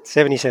by foot.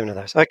 77 of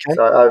those, okay.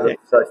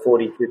 So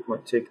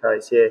 42.2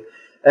 Ks, yeah.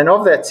 And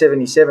of that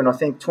 77, I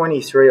think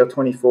 23 or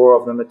 24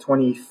 of them are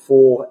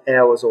 24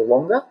 hours or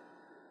longer.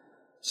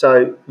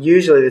 So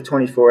usually the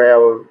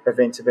 24-hour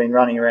events have been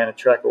running around a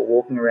track or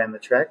walking around the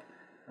track.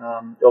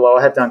 Although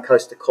I have done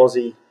Coast to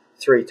Cosy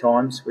 3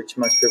 times, which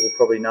most people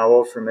probably know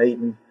of, from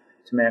Eden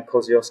to Mount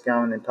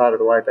Kosciuszko and then part of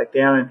the way back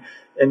down.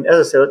 And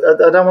as I said,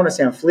 I don't want to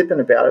sound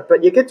flippant about it,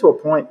 but you get to a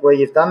point where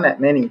you've done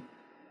that many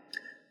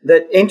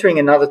that entering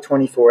another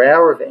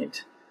 24-hour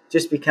event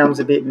just becomes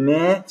a bit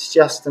meh. It's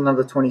just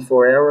another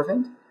 24-hour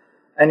event.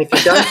 And if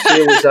you don't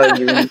feel as though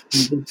you're in a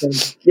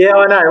condition... Yeah,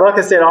 I know. Like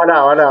I said, I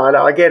know.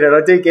 I get it.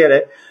 I do get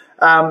it.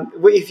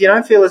 If you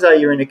don't feel as though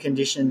you're in a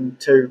condition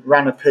to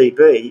run a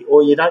PB,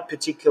 or you don't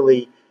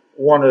particularly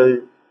want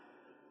to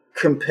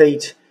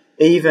compete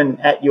even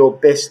at your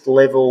best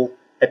level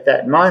at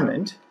that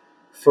moment,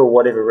 for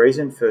whatever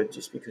reason,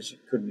 just because you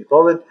couldn't be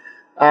bothered,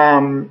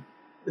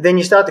 then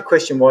you start to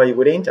question why you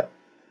would enter.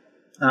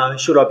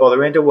 Should I buy the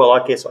rental? Well,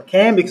 I guess I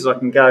can, because I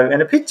can go,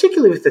 and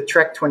particularly with the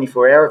track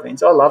 24-hour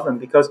events, I love them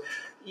because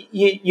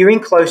you're in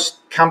close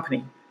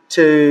company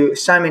to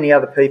so many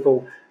other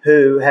people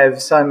who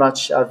have so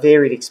much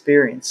varied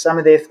experience. Some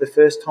are there for the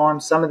first time,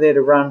 some are there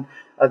to run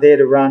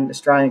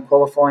Australian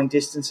qualifying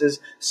distances,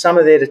 some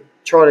are there to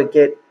try to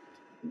get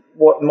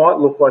what might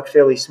look like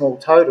fairly small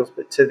totals,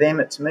 but to them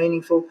it's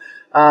meaningful.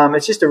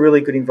 It's just a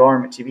really good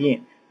environment to be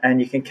in, and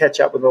you can catch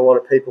up with a lot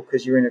of people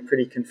because you're in a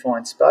pretty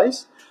confined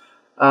space.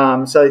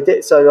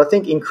 So I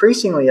think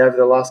increasingly over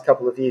the last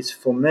couple of years,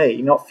 for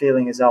me, not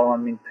feeling as though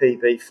I'm in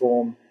PB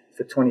form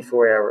for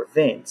 24-hour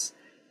events,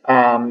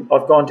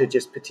 I've gone to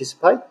just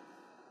participate,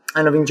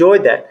 and I've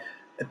enjoyed that.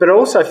 But I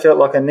also felt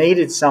like I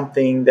needed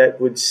something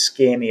that would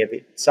scare me a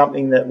bit,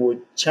 something that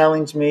would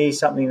challenge me,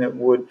 something that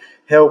would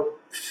help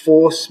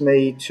force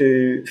me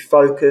to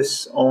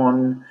focus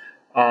on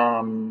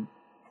an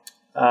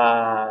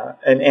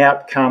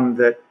outcome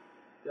that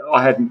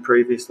I hadn't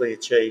previously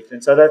achieved.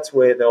 And so that's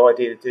where the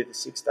idea to do the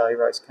 6-day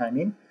race came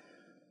in.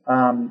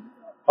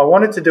 I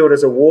wanted to do it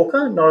as a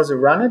walker, not as a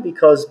runner,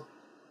 because,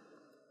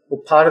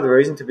 well, part of the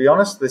reason, to be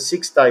honest, the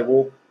 6-day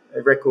walk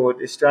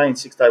record, Australian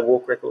 6-day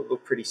walk record,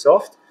 looked pretty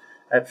soft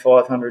at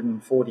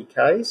 540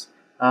 Ks.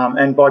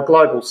 And by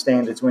global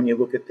standards, when you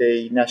look at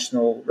the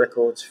national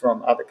records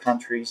from other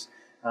countries,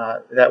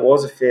 that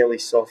was a fairly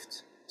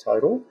soft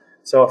total.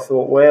 So I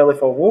thought, well,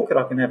 if I walk it,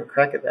 I can have a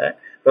crack at that.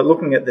 But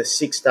looking at the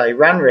 6-day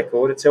run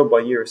record, it's held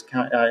by Yanis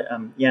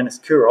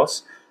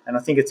Kouros, and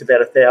I think it's about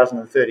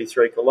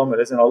 1,033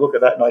 kilometres. And I look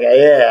at that and I go,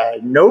 yeah,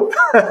 nope,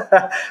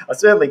 I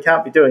certainly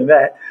can't be doing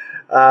that.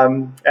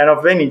 And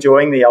I've been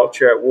enjoying the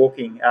ultra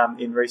walking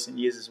in recent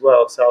years as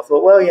well. So I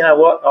thought, well, you know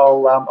what,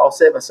 I'll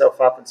set myself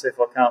up and see if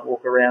I can't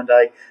walk around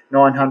a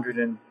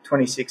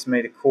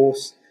 926-metre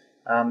course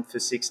for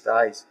 6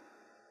 days.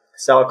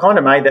 So I kind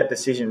of made that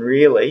decision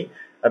really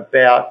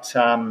about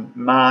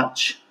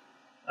March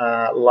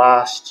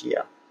last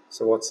year.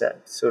 So what's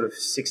that, sort of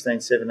 16,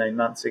 17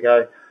 months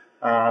ago.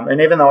 And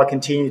even though I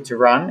continued to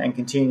run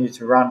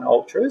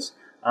ultras,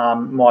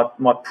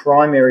 my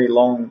primary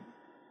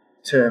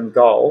long-term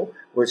goal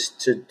was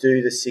to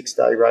do the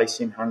 6-day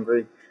race in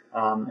Hungary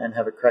and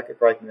have a crack at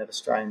breaking that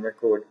Australian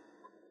record.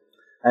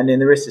 And then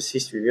the rest is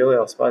history, really,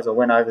 I suppose. I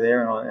went over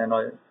there and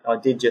I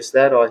did just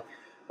that.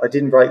 I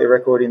didn't break the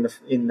record in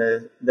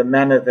the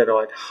manner that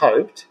I'd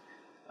hoped,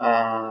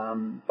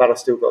 but I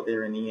still got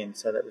there in the end,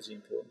 so that was the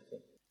important thing.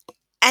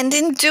 And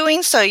in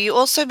doing so, you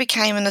also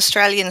became an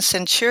Australian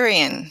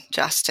centurion,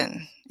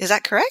 Justin. Is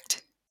that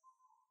correct?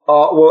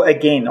 Oh, well,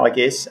 again, I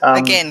guess.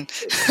 Again.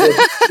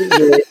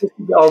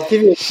 I'll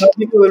give you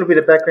a little bit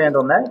of background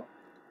on that.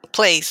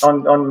 Please.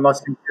 On my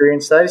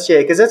centurion status, yeah,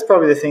 because that's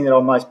probably the thing that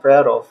I'm most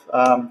proud of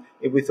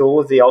with all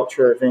of the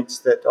ultra events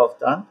that I've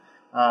done,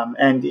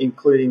 and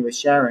including with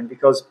Sharon,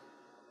 because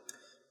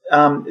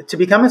to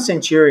become a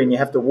centurion, you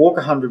have to walk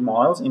 100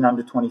 miles in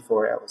under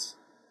 24 hours.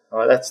 All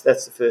right, that's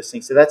the first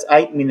thing. So that's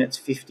 8 minutes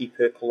 50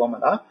 per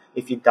kilometre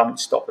if you don't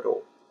stop at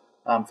all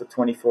for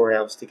 24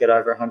 hours to get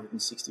over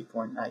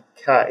 160.8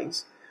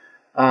 Ks.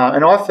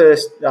 And I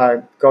first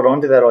got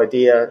onto that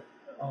idea,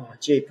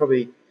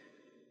 probably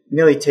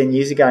nearly 10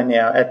 years ago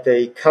now at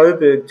the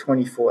Coburg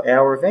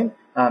 24-hour event.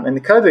 And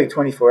the Coburg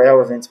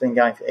 24-hour event's been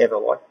going forever,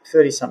 like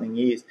 30-something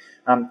years.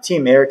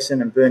 Tim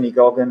Erickson and Bernie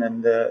Goggin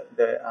and the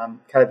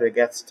Coburg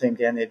Aths team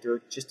down there do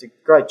just a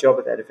great job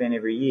at that event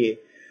every year.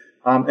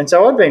 And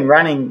so I'd been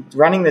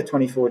running the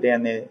 24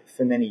 down there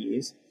for many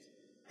years,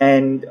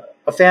 and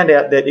I found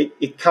out that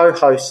it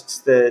co-hosts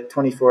the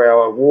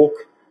 24-hour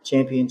walk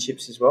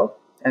championships as well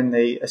and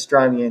the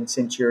Australian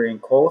Centurion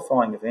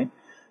qualifying event.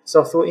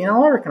 So I thought,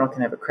 I reckon I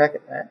can have a crack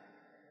at that.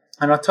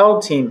 And I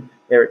told Tim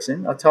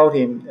Erickson,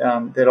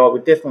 that I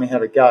would definitely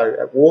have a go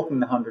at walking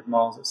the 100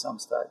 miles at some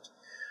stage.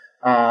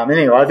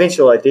 Anyway,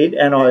 eventually I did,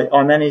 and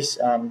I managed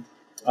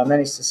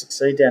to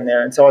succeed down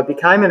there. And so I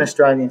became an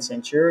Australian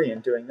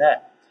Centurion doing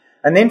that.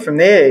 And then from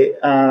there,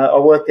 I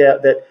worked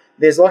out that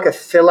there's like a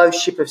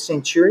fellowship of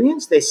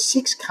centurions. There's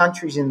 6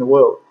 countries in the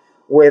world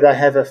where they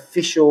have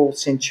official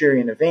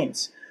centurion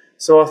events.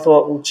 So I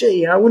thought, well,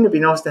 gee, wouldn't it be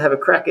nice to have a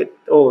crack at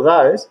all of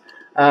those?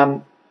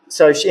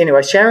 So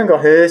anyway, Sharon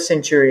got her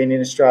centurion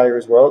in Australia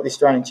as well at the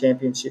Australian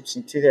Championships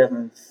in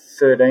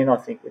 2013, I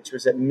think, which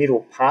was at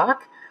Middle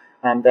Park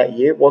that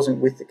year. It wasn't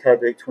with the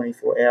Coburg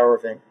 24-hour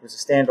event. It was a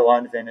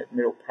standalone event at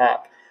Middle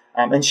Park.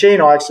 And she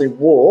and I actually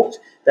walked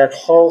that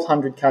whole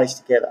 100 Ks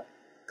together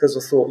because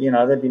I thought,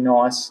 that'd be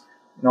nice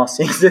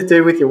things to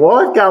do with your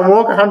wife, go and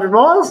walk 100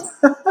 miles.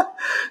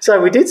 So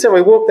we did. So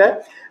we walked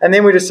that. And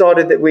then we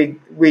decided that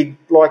we'd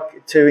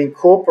like to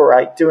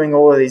incorporate doing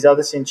all of these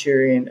other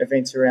Centurion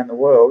events around the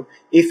world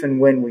if and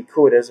when we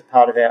could as a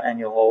part of our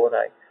annual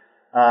holiday.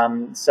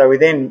 So we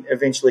then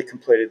eventually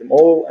completed them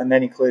all, and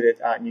that included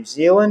New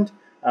Zealand,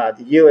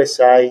 the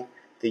USA,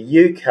 the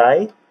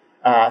UK,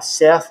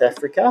 South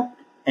Africa,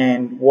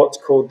 and what's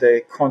called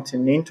the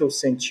Continental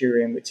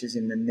Centurion, which is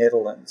in the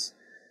Netherlands.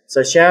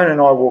 So Sharon and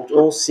I walked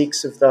all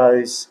 6 of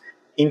those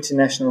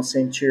international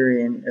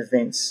Centurion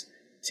events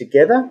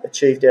together,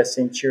 achieved our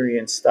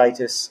Centurion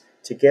status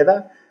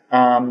together,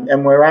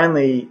 And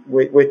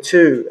we're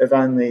two of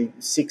only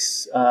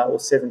 6 or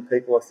 7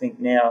 people, I think,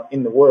 now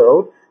in the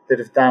world that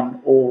have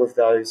done all of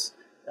those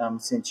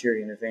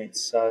Centurion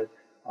events. So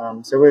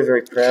we're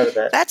very proud of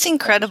that. That's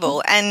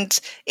incredible. And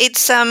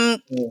it's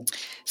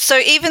so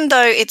even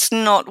though it's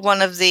not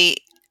one of the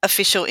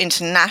official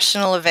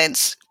international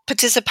events,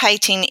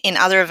 participating in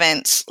other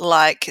events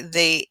like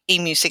the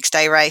Emu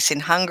 6-day race in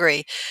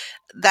Hungary,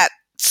 that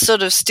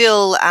sort of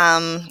still,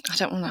 I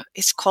don't want to,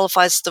 it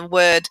qualifies the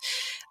word,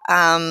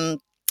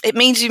 it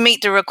means you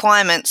meet the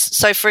requirements.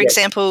 So, for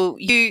example,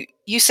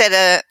 you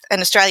set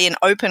an Australian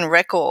Open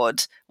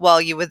record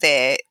while you were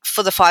there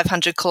for the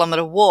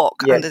 500-kilometre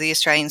walk under the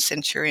Australian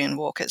Centurion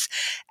Walkers.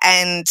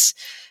 And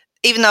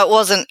even though it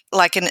wasn't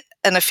like an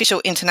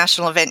official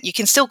international event, you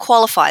can still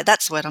qualify.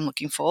 That's the word I'm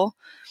looking for.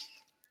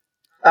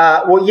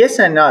 Well, yes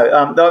and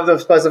no. I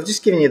suppose I've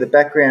just given you the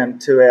background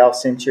to our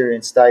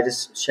Centurion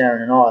status,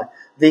 Sharon and I.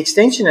 The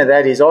extension of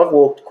that is I've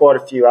walked quite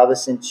a few other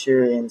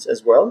Centurions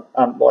as well,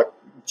 like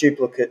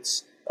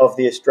duplicates of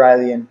the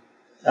Australian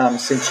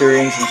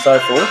Centurions and so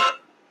forth.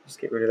 Just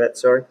get rid of that,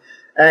 sorry.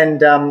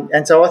 And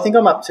so I think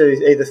I'm up to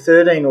either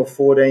 13 or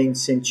 14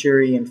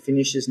 Centurion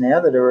finishes now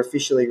that are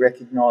officially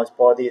recognised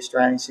by the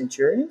Australian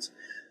Centurions.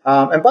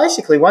 And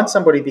basically, once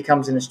somebody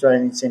becomes an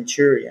Australian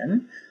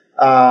Centurion,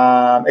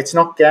 it's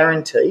not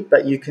guaranteed,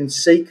 but you can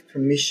seek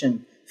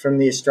permission from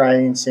the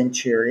Australian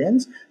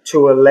Centurions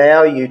to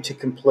allow you to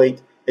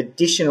complete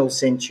additional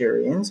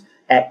Centurions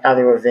at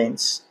other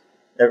events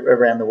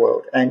around the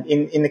world. And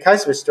in the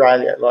case of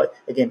Australia, like,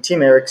 again,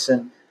 Tim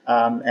Erickson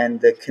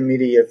and the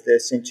committee of the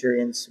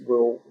Centurions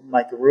will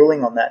make a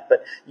ruling on that.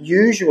 But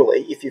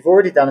usually, if you've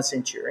already done a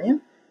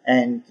Centurion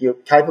and you're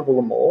capable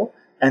of more,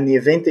 and the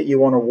event that you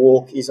want to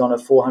walk is on a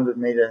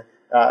 400-metre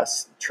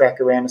track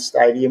around a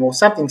stadium or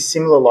something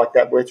similar like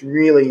that, where it's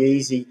really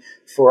easy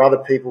for other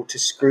people to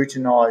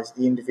scrutinise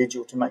the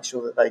individual to make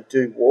sure that they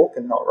do walk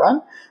and not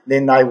run,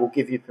 then they will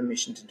give you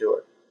permission to do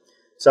it.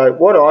 So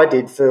what I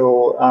did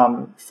for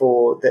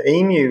the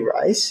Emu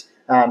race,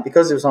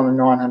 because it was on a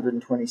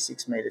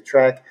 926-metre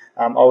track,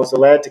 I was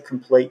allowed to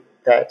complete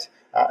that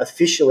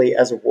officially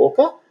as a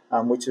walker,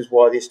 which is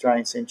why the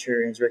Australian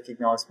Centurions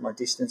recognised my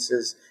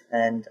distances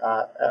and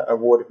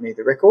awarded me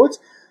the records.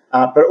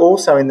 But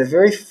also in the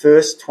very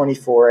first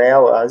 24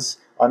 hours,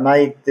 I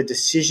made the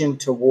decision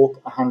to walk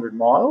 100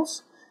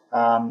 miles,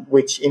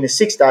 which in a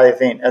 6-day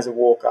event as a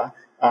walker,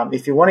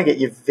 if you want to get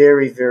your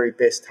very, very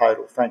best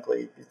total,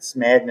 frankly, it's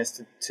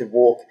madness to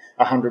walk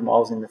 100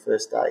 miles in the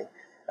first day.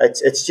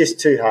 It's just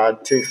too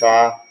hard, too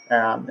far,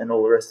 and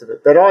all the rest of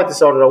it. But I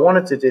decided I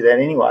wanted to do that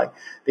anyway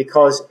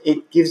because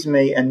it gives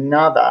me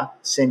another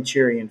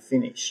Centurion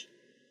finish,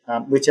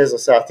 which, as I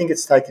say, I think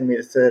it's taken me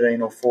to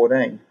 13 or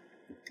 14.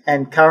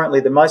 And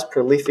currently the most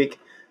prolific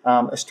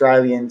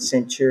Australian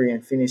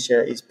Centurion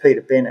finisher is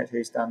Peter Bennett,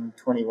 who's done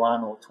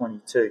 21 or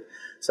 22.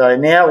 So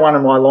now one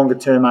of my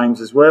longer-term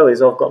aims as well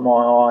is I've got my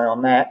eye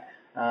on that.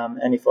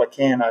 And if I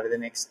can, over the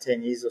next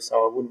 10 years or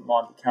so, I wouldn't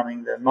mind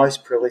becoming the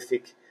most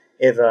prolific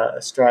ever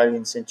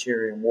Australian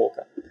Centurion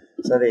walker.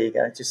 So there you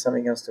go, just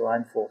something else to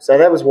aim for. So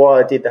that was why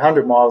I did the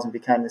 100 miles and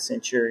became the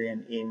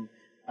Centurion in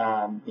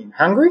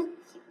Hungary,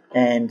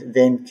 and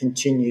then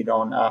continued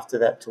on after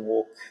that to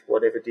walk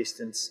whatever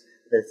distance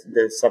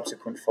the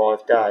subsequent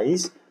 5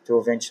 days to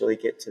eventually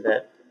get to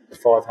that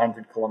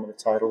 500-kilometre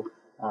total,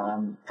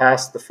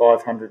 past the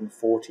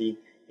 540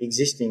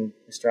 existing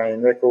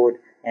Australian record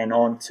and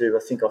on to, I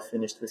think I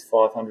finished with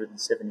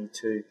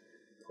 572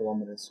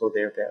 kilometres or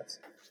thereabouts.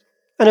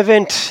 An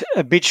event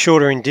a bit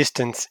shorter in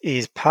distance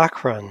is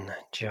parkrun,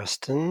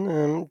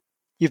 Justin.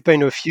 You've been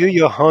to a few.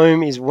 Your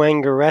home is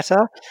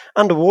Wangaratta,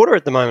 underwater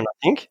at the moment, I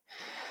think.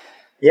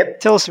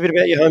 Yep. Tell us a bit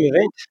about your home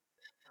event.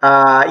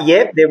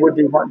 Yep, there would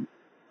be one.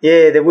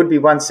 Yeah, there would be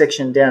one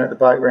section down at the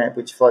boat ramp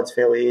which floods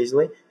fairly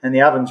easily, and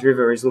the Ovens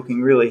River is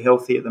looking really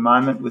healthy at the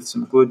moment with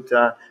some good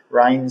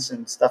rains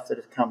and stuff that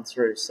have come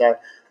through. So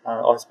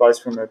I suppose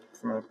from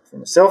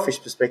a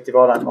selfish perspective,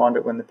 I don't mind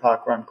it when the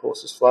parkrun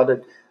course is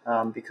flooded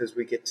because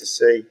we get to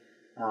see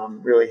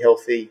really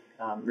healthy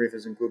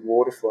rivers and good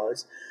water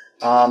flows.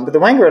 But the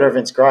Wangaratta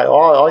event's great.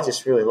 I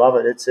just really love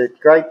it. It's a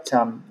great,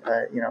 a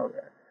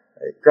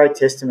great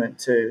testament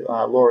to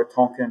Laura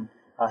Tonkin,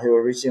 who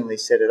originally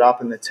set it up,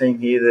 and the team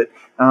here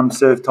that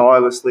serve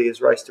tirelessly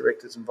as race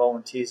directors and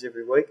volunteers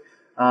every week.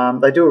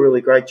 They do a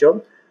really great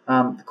job.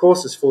 The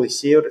course is fully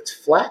sealed. It's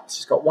flat. It's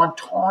just got one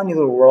tiny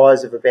little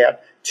rise of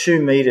about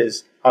 2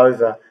 metres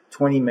over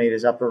 20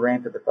 metres up a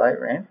ramp at the boat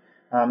ramp.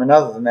 And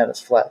other than that,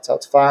 it's flat. So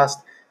it's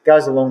fast.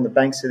 Goes along the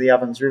banks of the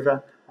Ovens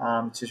River,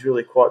 which is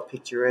really quite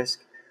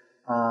picturesque.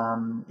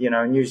 And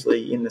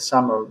usually in the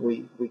summer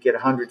we get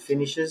 100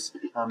 finishes.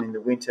 In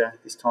the winter,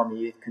 this time of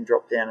year, it can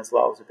drop down as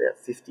low as about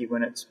 50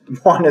 when it's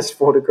minus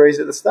 4 degrees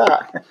at the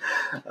start.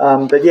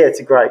 But yeah, it's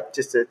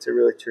a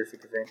really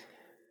terrific event.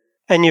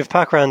 And you've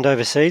parkrun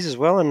overseas as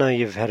well. I know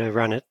you've had a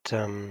run at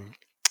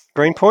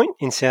Greenpoint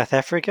in South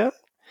Africa.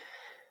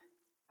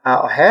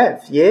 I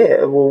have,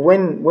 yeah. Well,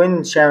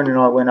 when Sharon and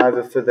I went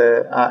over for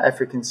the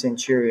African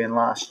Centurion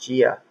last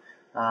year,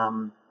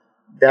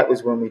 that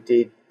was when we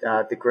did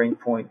the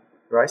Greenpoint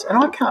race. And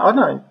I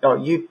don't know,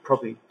 you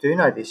probably do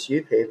know this,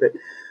 you, Pierre, but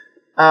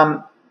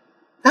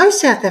those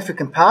South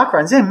African park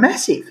runs, they're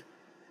massive.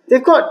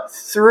 They've got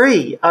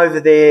 3 over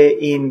there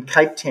in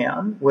Cape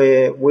Town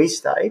where we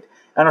stayed,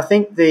 and I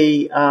think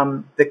the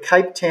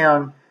Cape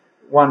Town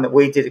one that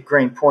we did at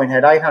Greenpoint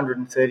had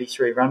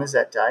 833 runners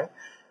that day.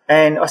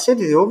 And I said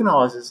to the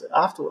organisers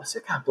afterwards, I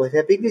said, I can't believe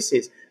how big this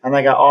is. And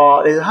they go,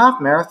 oh, there's a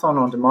half marathon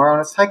on tomorrow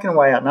and it's taken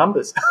away our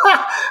numbers.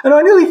 And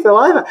I nearly fell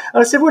over. And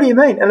I said, what do you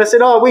mean? And I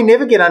said, we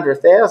never get under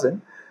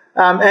 1,000.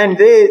 And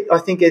they're, I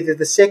think, either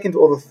the second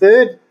or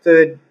the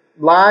third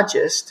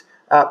largest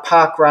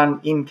park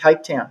run in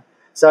Cape Town.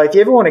 So if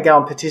you ever want to go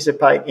and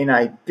participate in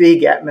a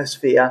big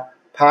atmosphere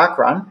park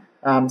run,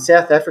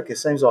 South Africa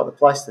seems like the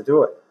place to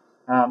do it.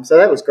 So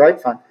that was great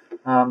fun.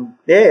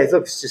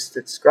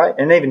 It's great.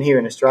 And even here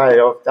in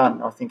Australia, I've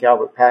done, I think,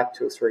 Albert Park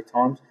 2 or 3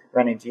 times.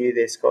 Ran into you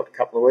there, Scott, a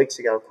couple of weeks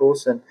ago, of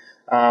course. And,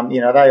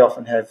 they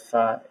often have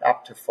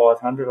up to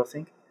 500, I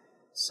think.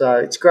 So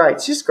it's great.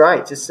 It's just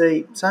great to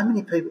see so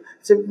many people.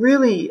 It's a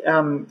really,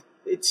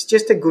 it's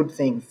just a good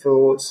thing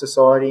for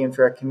society and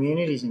for our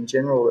communities in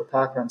general that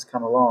parkruns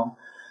come along.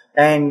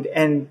 And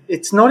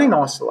it's not in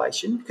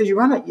isolation because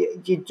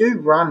you do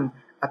run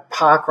a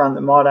park run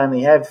that might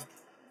only have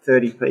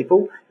 30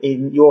 people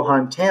in your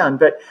hometown,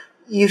 but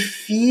you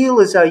feel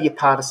as though you're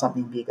part of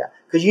something bigger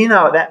because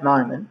at that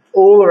moment,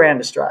 all around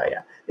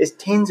Australia, there's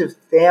tens of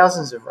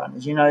thousands of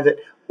runners. That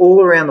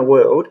all around the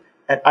world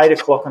at 8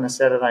 o'clock on a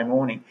Saturday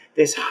morning,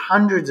 there's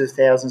hundreds of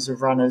thousands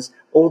of runners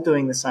all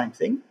doing the same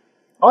thing.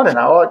 I don't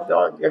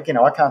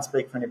know. I can't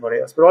speak for anybody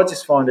else, but I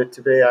just find it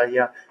to be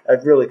a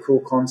really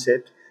cool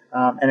concept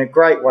and a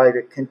great way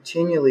to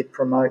continually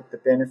promote the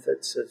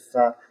benefits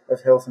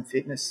of health and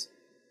fitness.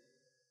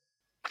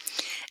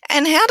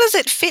 And how does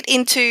it fit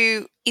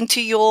into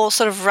your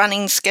sort of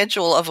running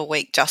schedule of a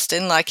week,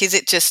 Justin? Like, is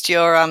it just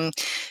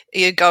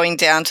you're going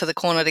down to the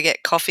corner to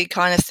get coffee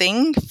kind of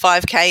thing,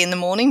 5K in the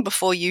morning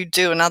before you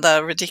do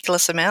another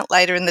ridiculous amount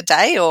later in the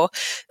day? Or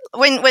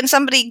when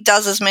somebody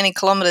does as many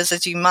kilometres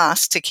as you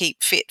must to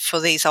keep fit for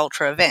these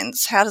ultra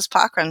events, how does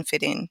parkrun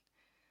fit in?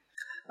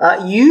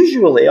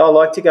 Usually I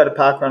like to go to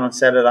parkrun on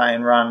Saturday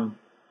and run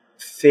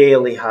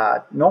fairly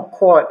hard, not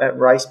quite at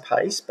race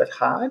pace, but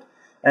hard.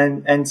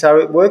 And so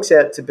it works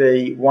out to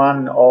be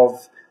one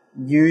of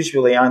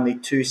usually only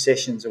 2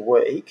 sessions a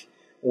week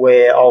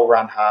where I'll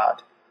run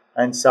hard.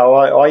 And so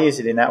I use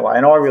it in that way.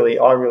 And I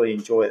really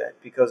enjoy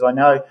that because I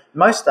know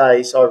most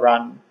days I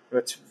run,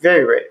 it's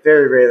very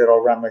rare that I'll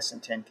run less than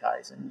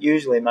 10Ks. And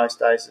usually most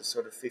days are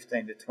sort of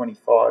 15 to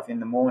 25 in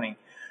the morning.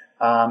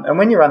 And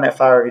when you run that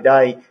far every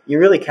day, you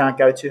really can't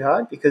go too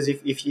hard because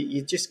if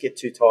you just get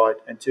too tired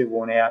and too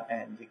worn out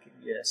and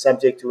you're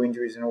subject to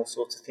injuries and all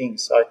sorts of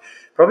things. So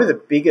probably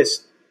the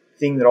biggest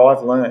thing that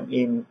I've learned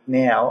in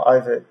now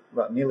over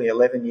nearly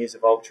 11 years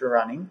of ultra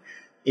running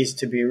is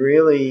to be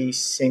really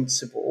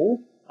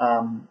sensible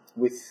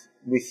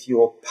with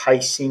your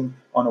pacing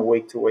on a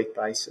week-to-week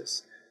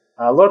basis.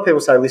 A lot of people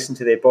say listen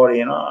to their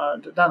body, and I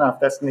don't know if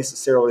that's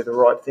necessarily the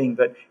right thing,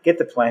 but get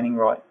the planning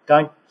right.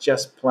 Don't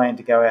just plan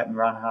to go out and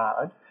run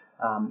hard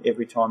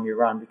every time you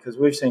run because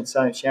we've seen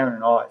Sharon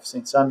and I have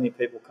seen so many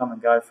people come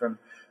and go from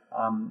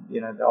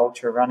the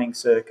ultra running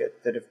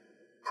circuit that have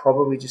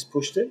probably just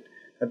pushed it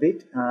a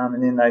bit,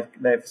 and then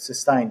they've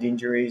sustained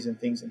injuries and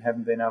things and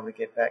haven't been able to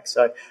get back.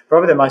 So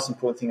probably the most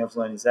important thing I've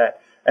learned is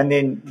that. And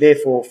then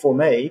therefore for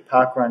me,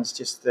 parkrun's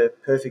just the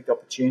perfect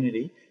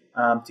opportunity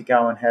to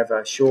go and have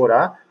a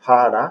shorter,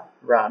 harder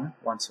run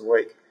once a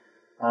week.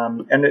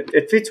 And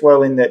it fits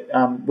well in that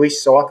we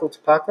cycle to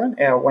parkrun.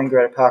 Our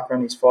Wangaratta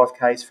parkrun is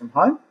 5Ks from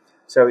home.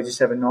 So we just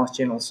have a nice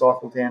gentle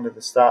cycle down to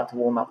the start to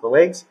warm up the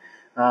legs.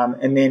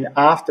 And then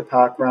after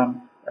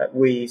parkrun,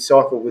 we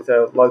cycle with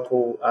a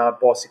local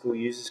bicycle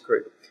users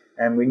group,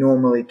 and we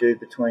normally do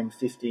between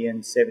 50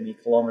 and 70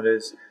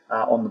 kilometres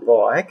on the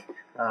bike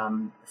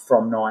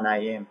from 9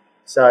 a.m.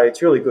 So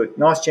it's really good.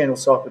 Nice gentle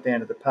cycle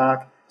down to the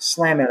park,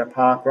 slam out a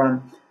park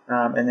run,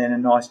 and then a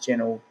nice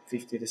gentle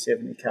 50 to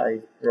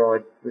 70k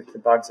ride with the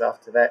bugs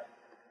after that.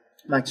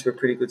 Makes for a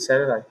pretty good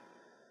Saturday.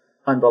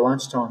 Home by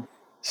lunchtime.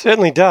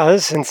 Certainly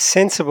does, and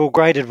sensible,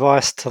 great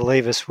advice to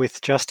leave us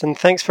with, Justin.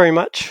 Thanks very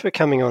much for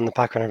coming on the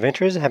Parkrun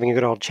Adventurers and having a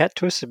good old chat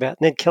to us about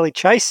Ned Kelly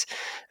Chase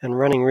and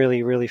running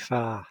really, really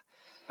far.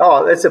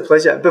 Oh, that's a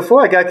pleasure.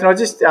 Before I go, can I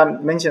just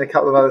mention a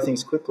couple of other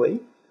things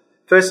quickly?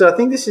 First, I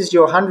think this is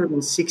your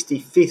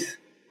 165th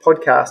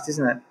podcast,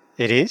 isn't it?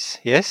 It is,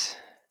 yes.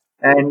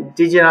 And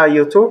did you know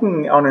you're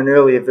talking on an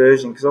earlier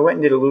version because I went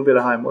and did a little bit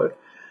of homework.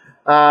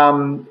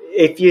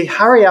 If you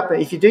hurry up,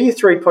 if you do your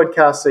 3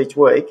 podcasts each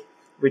week,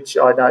 which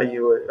I know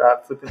you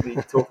were flippantly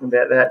talking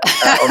about that.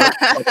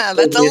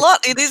 That's a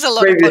lot. It is a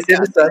lot of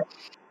podcasts.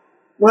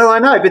 Well, I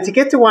know, but to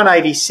get to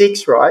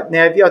 186, right?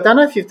 Now, I don't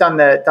know if you've done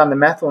the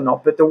math or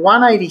not, but the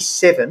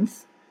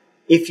 187th,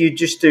 if you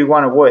just do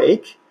one a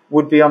week,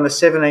 would be on the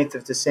 17th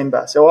of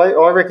December. So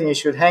I reckon you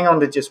should hang on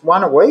to just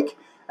one a week,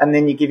 and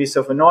then you give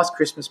yourself a nice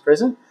Christmas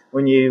present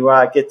when you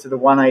get to the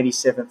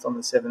 187th on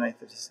the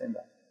 17th of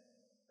December.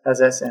 How's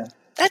that sound?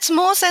 That's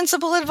more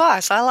sensible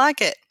advice. I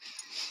like it.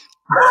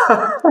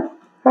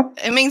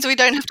 It means we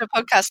don't have to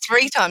podcast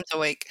 3 times a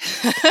week.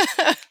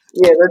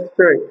 Yeah, that's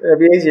true. It'll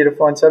be easier to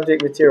find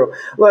subject material.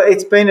 Well,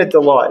 it's been a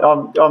delight.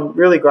 I'm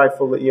really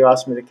grateful that you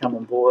asked me to come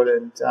on board,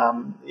 and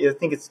I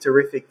think it's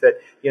terrific that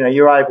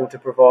you're able to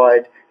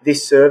provide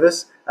this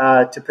service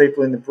to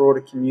people in the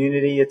broader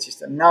community. It's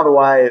just another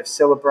way of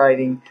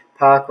celebrating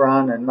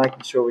parkrun and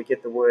making sure we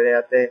get the word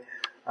out there.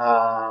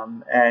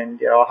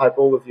 And I hope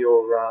all of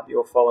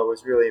your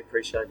followers really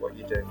appreciate what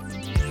you do.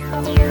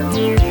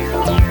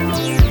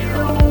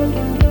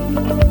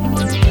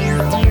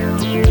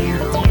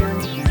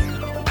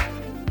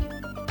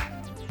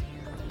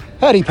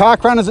 Howdy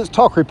parkrunners, it's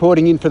Toc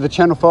reporting in for the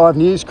Channel 5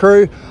 news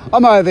crew.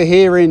 I'm over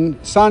here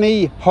in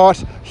sunny,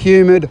 hot,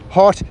 humid,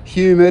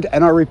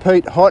 and I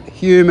repeat, hot,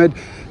 humid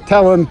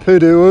Taman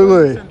Pudu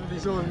Ulu.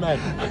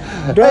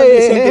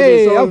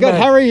 Hey, I've got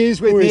Harry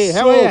who's with me.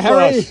 How are you,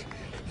 Harry?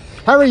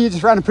 Harry, you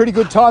just ran a pretty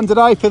good time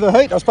today for the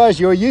heat. I suppose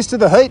you're used to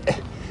the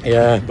heat.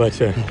 Yeah, but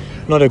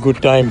not a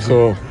good time,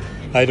 so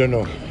I don't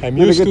know. I'm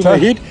used to the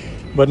heat,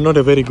 but not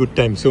a very good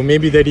time. So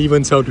maybe that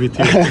evens out with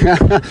you.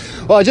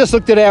 Well, I just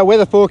looked at our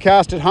weather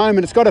forecast at home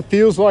and it's got a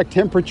feels like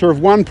temperature of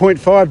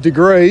 1.5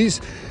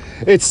 degrees.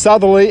 It's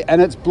southerly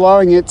and it's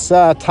blowing its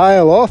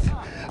tail off.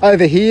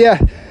 Over here,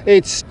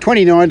 it's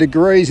 29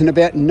 degrees and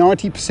about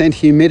 90%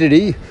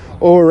 humidity,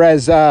 or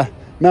as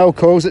Mel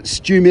calls it,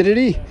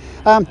 stewmidity.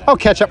 I'll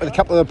catch up with a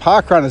couple of the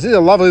park runners. This is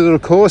a lovely little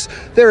course.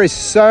 There is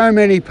so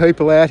many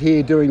people out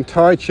here doing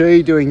Tai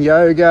Chi, doing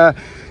yoga,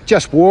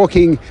 just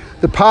walking.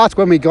 The path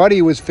when we got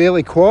here was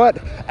fairly quiet,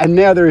 and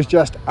now there is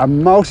just a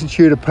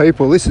multitude of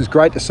people. This is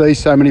great to see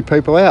so many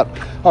people out.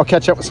 I'll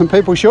catch up with some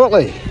people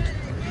shortly.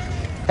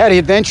 Howdy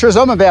adventurers,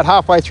 I'm about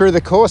halfway through the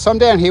course. I'm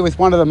down here with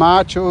one of the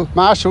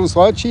marshals,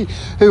 Lodgy,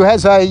 who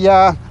has a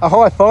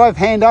high five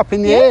hand up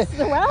in the air.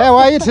 Well, how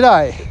are you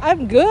today?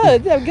 I'm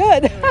good.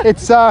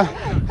 It's,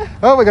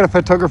 well, we've got a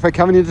photographer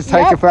coming in to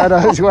take a photo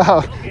as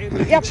well.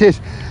 Yep. Cheers.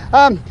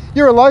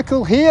 You're a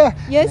local here.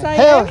 Yes, I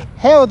am.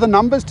 How are the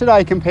numbers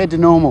today compared to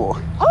normal?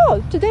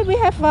 Oh, today we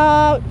have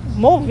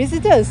more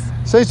visitors.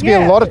 Seems to be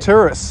a lot of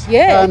tourists.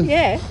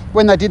 Yeah.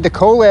 When they did the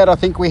call out, I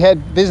think we had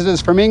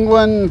visitors from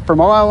England,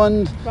 from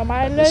Ireland,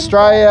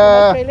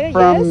 Australia,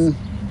 from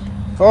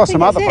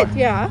some other places.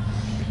 Yeah.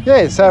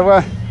 Yeah,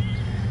 so,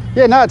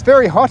 it's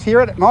very hot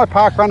here at my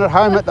park run at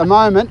home at the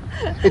moment.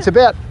 It's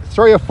about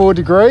 3 or 4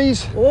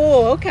 degrees.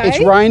 Oh, okay. It's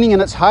raining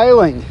and it's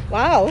hailing.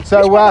 Wow. So,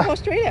 which part of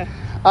Australia?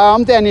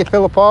 I'm down near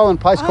Phillip Island,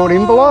 a place called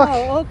Inverloch.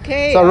 Oh,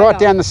 okay. So right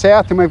down the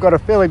south, and we've got a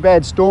fairly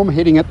bad storm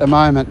hitting at the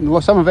moment.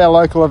 And some of our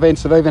local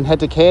events have even had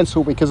to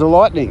cancel because of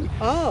lightning.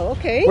 Oh,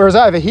 okay. Whereas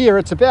over here,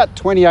 it's about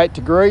 28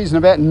 degrees and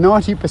about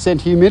 90%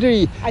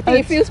 humidity. I think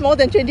it feels more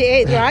than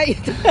 28, right?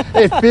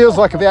 It feels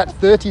like about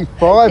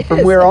 35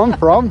 from where I'm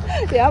from.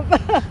 Yep.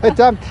 But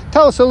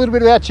tell us a little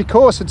bit about your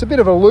course. It's a bit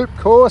of a loop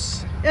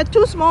course. There are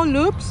 2 small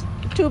loops,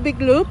 2 big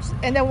loops,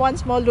 and then 1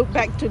 small loop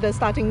back to the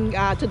starting,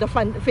 to the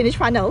finish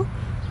funnel.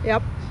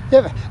 Yep.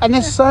 Yeah, and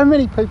there's so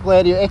many people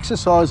out here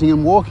exercising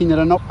and walking that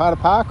are not part of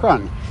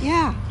parkrun.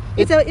 Yeah,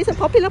 it's a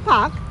popular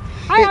park.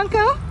 Hi,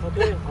 Uncle.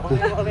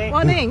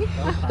 Morning.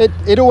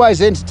 It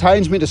always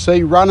entertains me to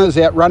see runners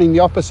out running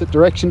the opposite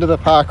direction to the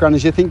park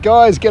runners. You think,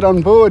 guys, get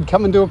on board,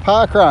 come and do a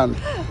park run.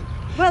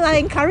 Well, I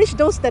encourage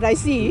those that I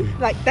see,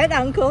 like that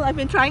uncle. I've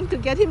been trying to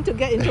get him to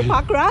get into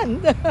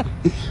parkrun.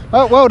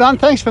 Well done.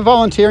 Thanks for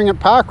volunteering at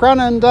parkrun,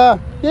 and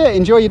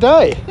enjoy your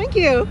day. Thank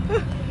you.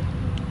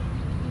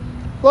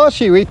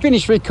 Loshy, we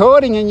finished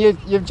recording and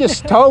you've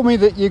just told me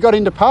that you got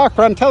into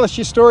parkrun. Tell us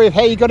your story of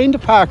how you got into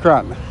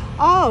parkrun.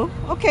 Oh,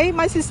 okay.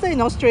 My sister in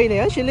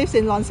Australia, she lives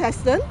in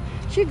Launceston.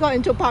 She got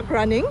into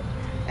parkrunning,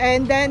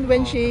 and then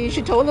when she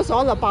told us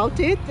all about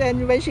it,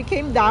 and when she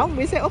came down,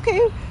 we said, okay,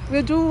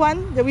 we'll do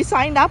one. Then we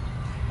signed up,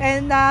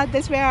 and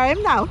that's where I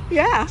am now.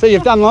 Yeah. So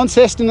you've done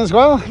Launceston as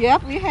well?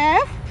 Yep, we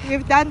have.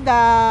 We've done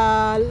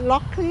the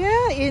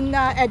Lockyer in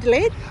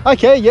Adelaide.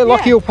 Okay,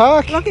 Lockyer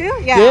Park. Lockyer,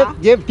 yeah.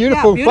 Yep,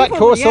 beautiful. Flat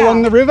course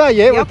along the river.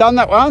 Yeah, we've done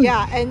that one.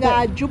 Yeah,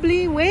 and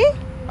Jubilee Way.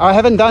 I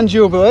haven't done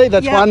Jubilee.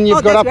 That's one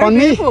you've got up on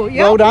me. Yep.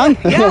 Well done.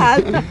 Yeah.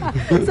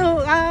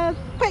 So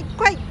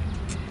quite.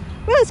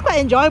 Well, it's quite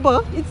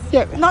enjoyable.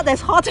 It's not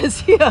as hot as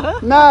here.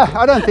 No,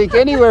 I don't think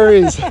anywhere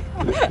is.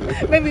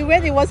 When we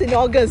went, it was in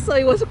August, so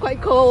it was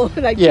quite cold,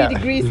 like 3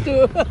 degrees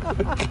too.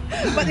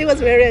 But it was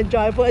very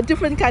enjoyable, a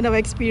different kind of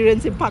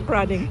experience in park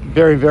running.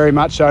 Very, very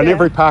much so. And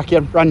every park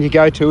run you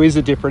go to is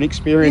a different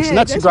experience, and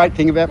that's the great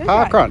thing about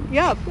park run.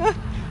 Yeah.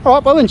 All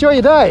right, well, enjoy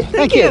your day.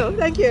 Thank you.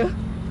 Thank you.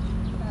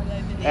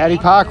 Howdy,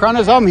 park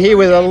runners. I'm here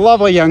with a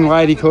lovely young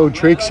lady called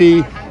Trixie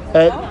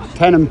at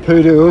Taman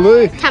Pudu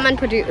Ulu. Taman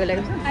Pudu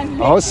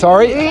Ulu. Oh,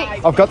 sorry.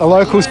 I've got the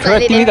locals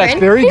correcting me. That's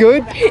very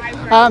good.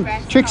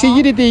 Trixie,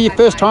 you did the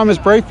first timers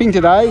briefing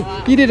today.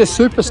 You did a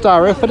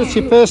superstar effort. It's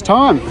your first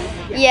time.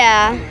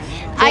 Yeah.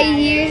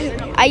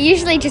 I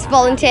usually just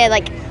volunteer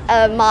like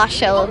a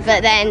marshal,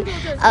 but then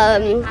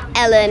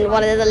Ellen,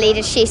 one of the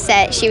leaders, she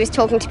said she was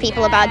talking to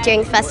people about doing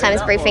the first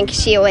timers briefing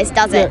because she always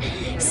does it.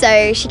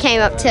 So she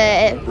came up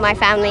to my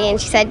family and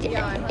she said,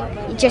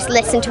 just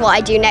listen to what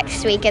I do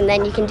next week and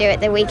then you can do it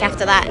the week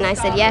after that. And I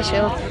said, yeah,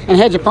 sure. And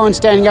how'd you find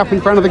standing up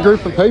in front of a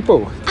group of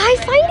people? I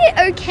find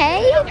it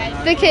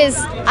okay because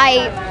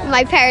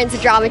my parents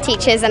are drama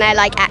teachers and I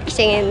like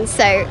acting, and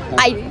so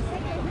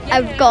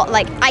I've got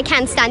I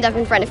can stand up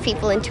in front of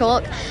people and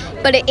talk,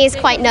 but it is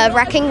quite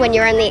nerve-wracking when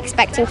you're only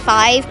expecting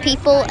 5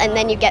 people and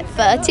then you get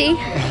 30.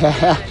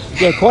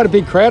 Yeah, quite a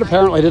big crowd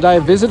apparently today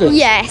of visitors.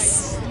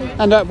 Yes.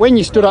 And when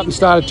you stood up and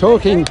started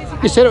talking,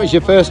 you said it was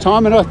your first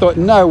time, and I thought,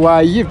 no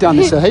way, you've done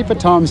this a heap of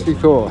times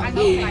before.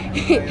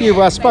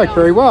 You spoke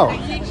very well.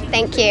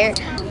 Thank you.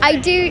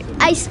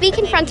 I speak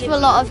in front of a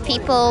lot of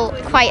people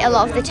quite a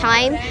lot of the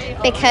time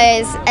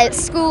because at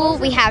school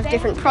we have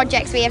different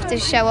projects we have to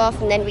show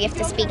off, and then we have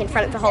to speak in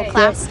front of the whole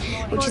class,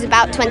 which is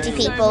about 20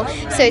 people.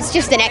 So it's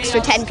just an extra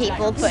 10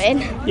 people put in.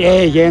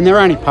 Yeah, and they're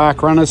only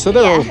park runners, so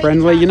they're all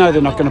friendly. You know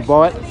they're not going to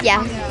bite.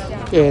 Yeah.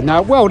 Yeah,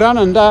 no, well done,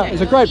 and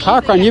it's a great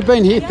park run. You've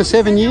been here for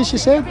 7 years, you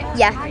said?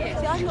 Yeah.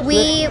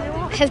 We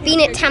have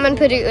been at Taman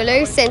Pudu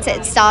Ulu since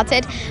it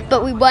started,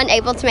 but we weren't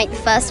able to make the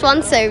first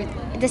one, so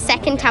the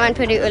second Taman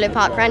Pudu Ulu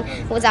park run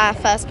was our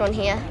first one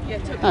here.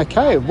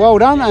 Okay, well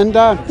done, and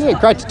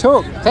great to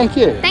talk. Thank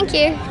you. Thank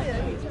you.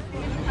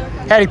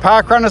 Howdy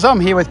park runners,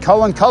 I'm here with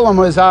Colin. Colin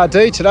was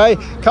RD today.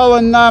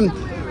 Colin,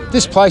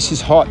 this place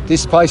is hot,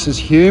 this place is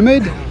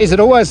humid. Is it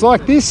always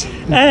like this?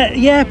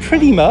 Yeah,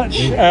 pretty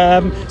much.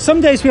 Some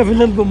days we have a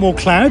little bit more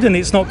cloud and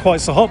it's not quite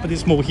so hot, but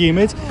it's more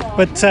humid.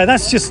 But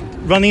that's just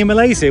running in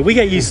Malaysia. We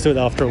get used to it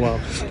after a while.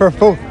 For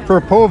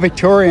a poor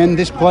Victorian,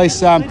 this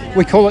place,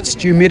 we call it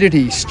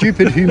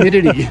stupid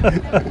humidity.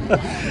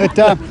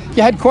 But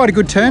you had quite a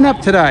good turn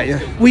up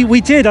today.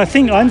 We did. I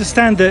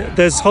understand that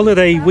there's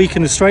holiday week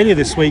in Australia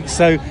this week,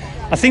 so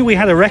I think we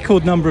had a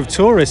record number of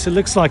tourists. It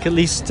looks like at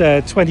least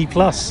 20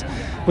 plus.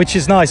 Which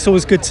is nice.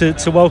 Always good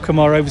to welcome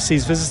our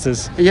overseas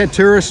visitors. You had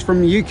tourists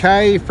from the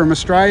UK, from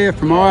Australia,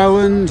 from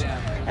Ireland,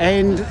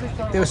 and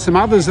there were some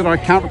others that I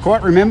can't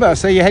quite remember.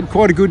 So you had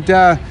quite a good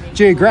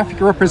geographic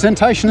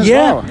representation as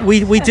well. Yeah,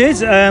 we did.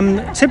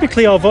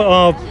 Typically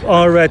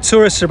our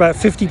tourists are about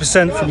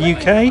 50% from the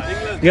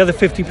UK, the other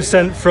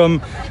 50%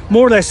 from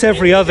more or less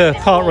every other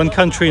parkrun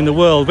country in the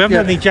world. We haven't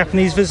had any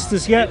Japanese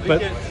visitors yet,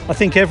 but I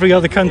think every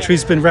other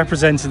country's been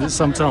represented at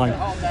some time.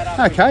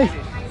 Okay.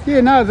 Yeah,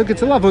 no, look,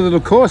 it's a lovely little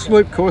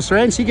loop course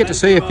around, so you get to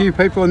see a few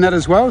people in that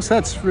as well, so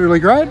that's really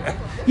great.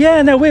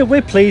 Yeah, no,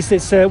 we're pleased.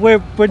 It's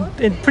we're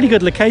in a pretty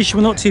good location.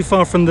 We're not too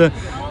far from the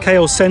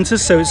KL Centre,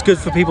 so it's good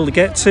for people to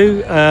get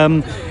to.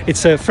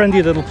 It's a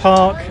friendly little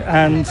park,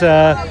 and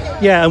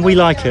and we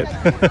like it.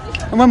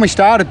 And when we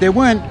started, there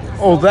weren't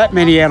all that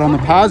many out on the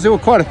paths. There were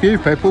quite a few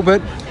people,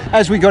 but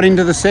as we got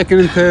into the second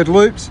and third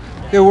loops,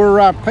 there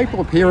were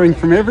people appearing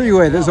from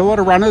everywhere. There's a lot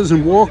of runners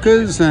and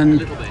walkers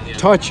and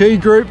Tai Chi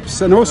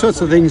groups and all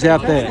sorts of things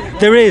out there.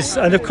 There is,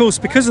 and of course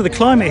because of the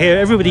climate here,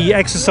 everybody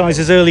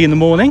exercises early in the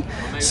morning,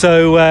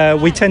 so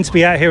we tend to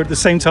be out here at the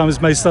same time as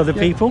most other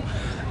people.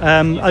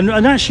 And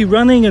actually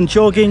running and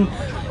jogging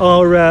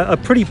are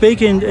pretty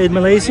big in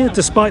Malaysia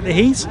despite the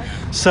heat,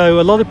 so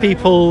a lot of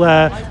people,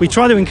 we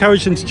try to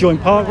encourage them to join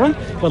parkrun,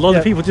 but a lot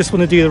of people just want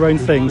to do their own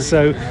thing.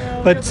 So,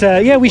 but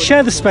we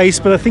share the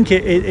space, but I think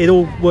it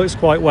all works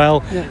quite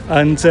well,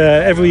 and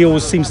everybody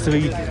always seems to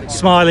be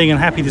smiling and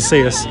happy to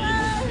see us.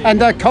 And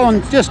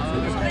Colin, just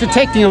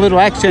detecting a little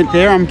accent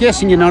there, I'm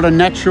guessing you're not a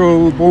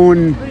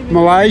natural-born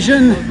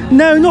Malaysian?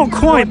 No, not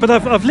quite, but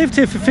I've lived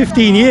here for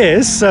 15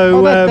 years,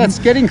 so... that's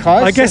getting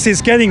close. I guess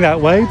it's getting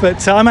that way,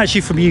 but I'm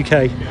actually from the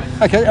UK.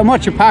 Okay, and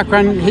what's your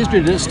parkrun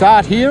history? Did it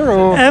start here,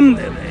 or...?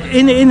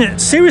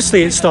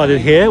 Seriously, it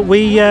started here.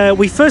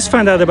 We first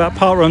found out about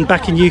parkrun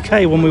back in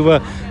UK when we were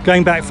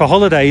going back for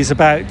holidays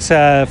about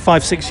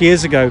 5-6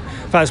 years ago.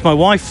 In fact, it's my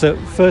wife that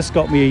first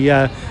got me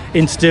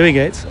into doing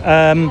it.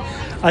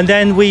 And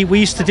then we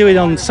used to do it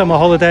on summer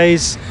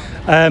holidays.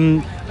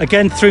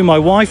 Again, through my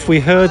wife, we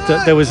heard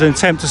that there was an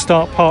attempt to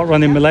start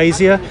parkrun in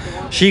Malaysia.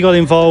 She got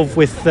involved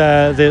with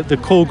the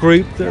core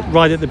group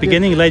right at the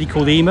beginning, a lady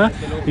called Ema,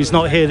 who's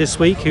not here this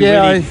week.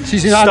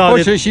 She's in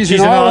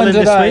Ireland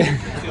this week.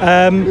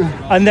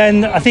 And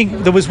then I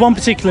think there was one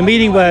particular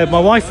meeting where my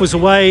wife was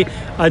away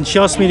and she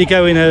asked me to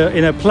go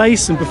in a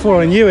place, and before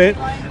I knew it,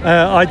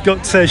 I'd got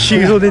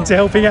shoehorned into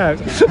helping out.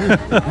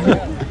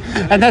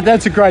 And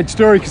that's a great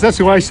story, because that's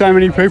the way so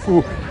many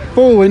people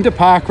fall into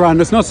parkrun.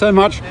 It's not so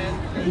much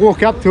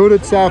walk up to it,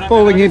 it's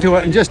falling into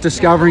it and just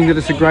discovering that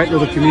it's a great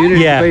little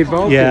community to be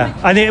involved in.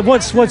 And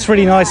what's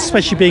really nice,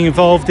 especially being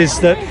involved, is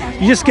that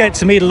you just get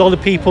to meet a lot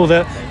of people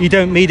that you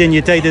don't meet in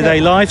your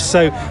day-to-day life.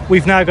 So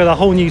we've now got a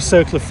whole new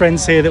circle of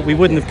friends here that we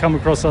wouldn't have come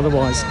across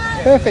otherwise.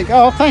 Perfect.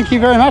 Oh, thank you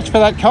very much for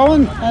that,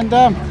 Colin, and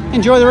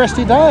enjoy the rest of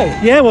your day.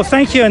 Yeah, well,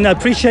 thank you, and I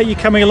appreciate you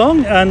coming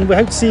along, and we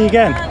hope to see you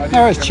again.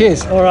 No worries,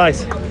 cheers. All right.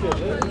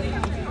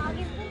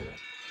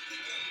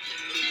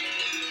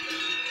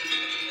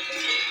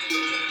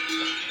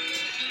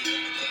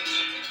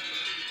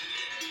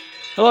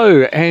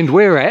 Hello, and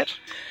we're at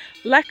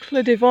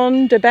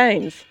Divonne de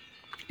Bains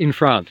in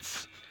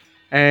France,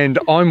 and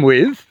I'm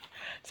with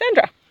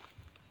Sandra,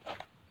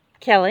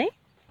 Kelly,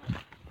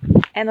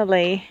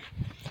 Annalie,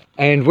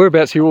 And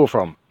whereabouts are you all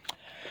from?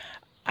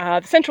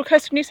 The central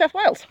coast of New South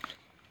Wales.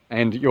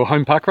 And your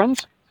home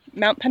parkruns?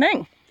 Mount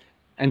Penang.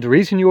 And the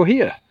reason you're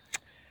here?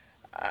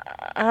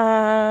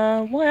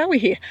 Why are we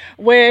here?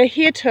 We're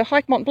here to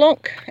hike Mont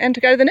Blanc and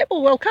to go to the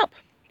Netball World Cup.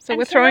 So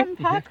we're throwing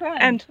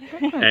parkrun.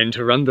 and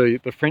to run the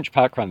French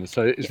parkrun.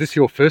 So is this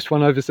your first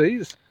one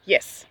overseas?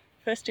 Yes,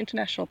 first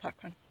international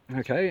parkrun.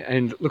 Okay,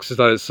 and it looks as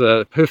though it's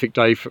a perfect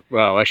day for,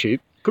 well, actually,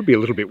 it could be a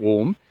little bit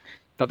warm,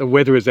 but the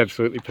weather is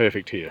absolutely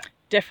perfect here.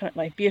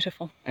 Definitely,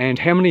 beautiful. And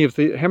how many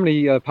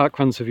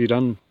parkruns have you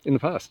done in the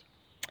past?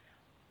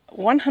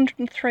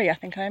 103, I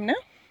think I am now.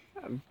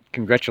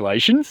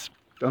 Congratulations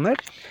on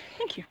that.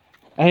 Thank you.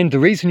 And the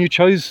reason you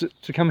chose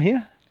to come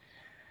here?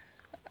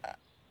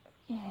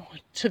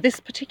 To this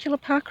particular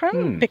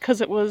parkrun? Because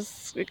it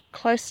was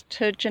close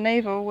to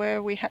Geneva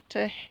where we had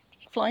to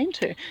fly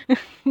into.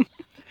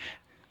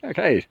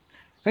 Okay,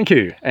 thank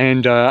you.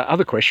 And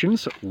other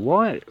questions,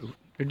 why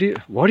do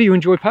you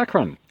enjoy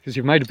parkrun? Because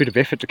you've made a bit of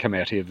effort to come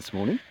out here this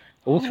morning,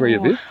 all three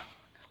of you.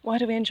 Why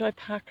do we enjoy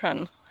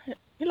parkrun?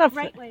 We love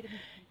it.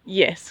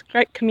 Yes,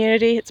 great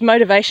community. It's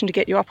motivation to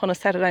get you up on a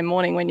Saturday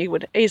morning when you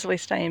would easily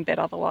stay in bed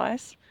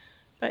otherwise.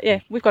 But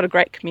yeah, we've got a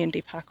great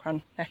community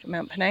parkrun back at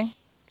Mount Penang.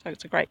 So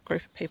it's a great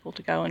group of people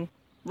to go and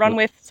run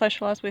with,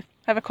 socialise with,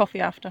 have a coffee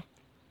after.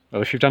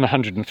 Well, if you've done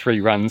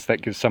 103 runs,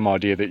 that gives some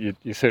idea that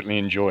you certainly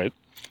enjoy it.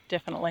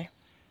 Definitely.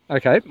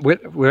 Okay,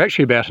 we're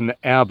actually about an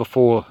hour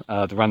before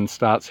the run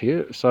starts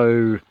here.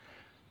 So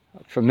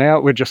from now,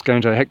 we're just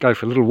going to go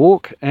for a little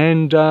walk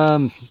and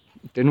then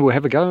we'll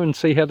have a go and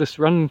see how this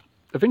run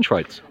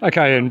eventuates.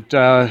 Okay, and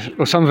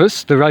well, some of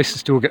us, the run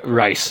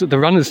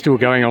is still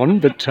going on,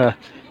 but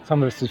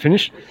some of us have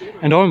finished.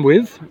 And I'm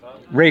with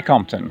Ray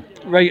Compton.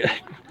 Ray,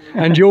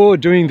 and you're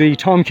doing the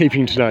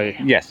timekeeping today.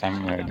 Yes,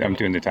 I'm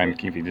doing the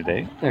timekeeping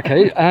today.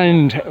 Okay,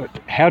 and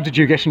how did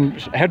you get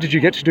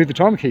to do the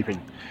timekeeping?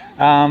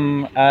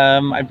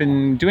 I've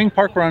been doing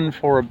parkrun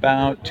for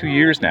about 2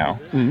 years now.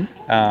 And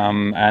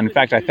in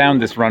fact, I found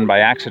this run by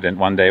accident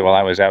one day while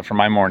I was out for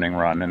my morning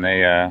run, and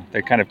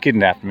they kind of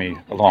kidnapped me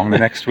along the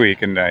next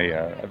week, and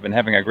I've been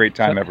having a great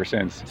time ever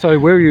since. So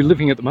where are you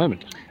living at the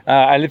moment?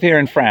 I live here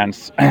in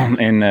France,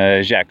 in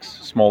Gex,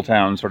 small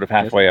town, sort of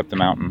halfway up the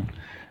mountain.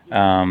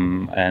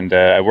 And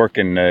I work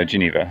in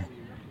Geneva.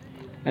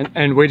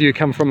 And where do you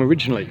come from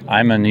originally?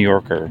 I'm a New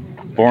Yorker,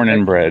 born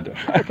and bred.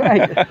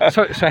 Okay.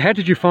 So how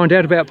did you find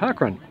out about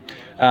parkrun?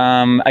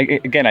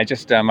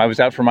 I was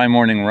out for my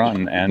morning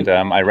run, and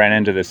I ran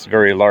into this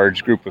very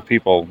large group of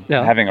people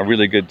having a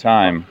really good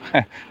time,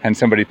 and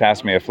somebody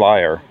passed me a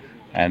flyer,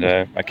 and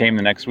I came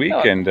the next week,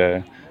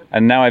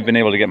 and now I've been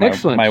able to get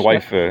my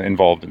wife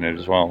involved in it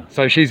as well.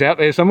 So she's out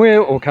there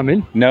somewhere, or come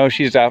in? No,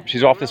 she's out.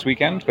 She's off this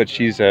weekend, but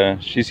she's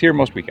here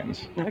most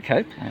weekends.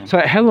 Okay.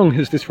 So how long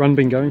has this run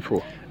been going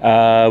for?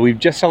 We've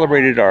just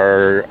celebrated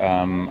our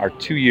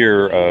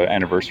 2-year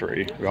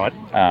anniversary. Right.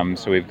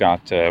 So we've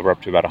got we're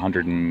up to about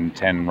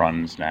 110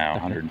 runs now,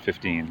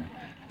 115.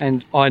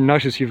 And I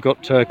notice you've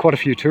got quite a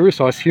few tourists.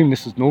 I assume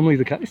this is normally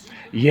the case?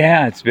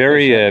 Yeah, it's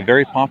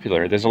very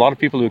popular. There's a lot of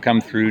people who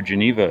come through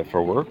Geneva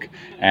for work,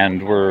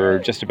 and we're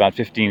just about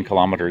 15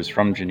 kilometers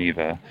from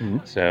Geneva.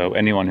 So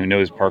anyone who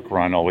knows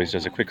parkrun always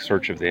does a quick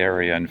search of the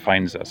area and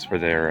finds us for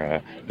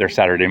their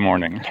Saturday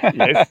morning.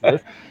 Yes.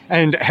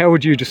 And how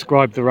would you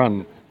describe the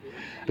run?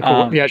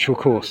 The actual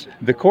course?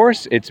 The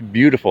course, it's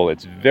beautiful.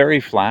 It's very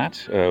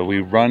flat. We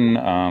run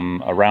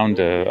around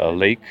a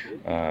lake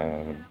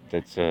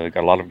that's got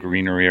a lot of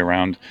greenery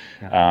around.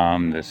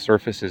 The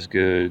surface is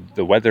good.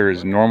 The weather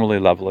is normally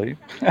lovely.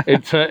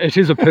 It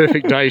is a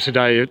perfect day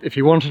today. If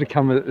you wanted to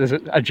come as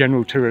a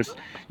general tourist,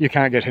 you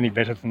can't get any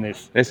better than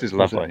this. This is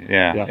lovely,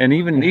 yeah. And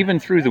even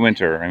through the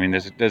winter, I mean,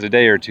 there's a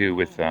day or two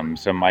with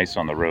some ice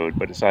on the road,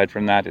 but aside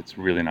from that, it's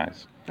really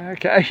nice.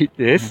 Okay,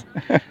 yes.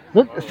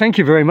 Look, thank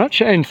you very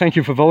much, and thank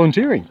you for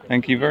volunteering.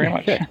 Thank you very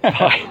much.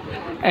 Bye.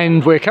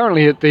 And we're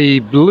currently at the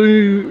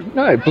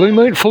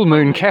Full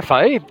Moon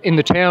Cafe in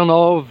the town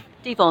of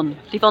Divonne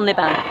Les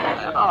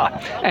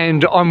Bains.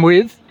 And I'm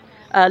with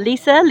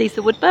Lisa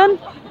Woodburn,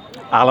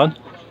 Alan,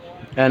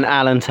 and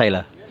Alan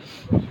Taylor.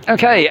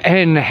 Okay,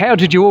 and how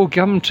did you all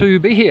come to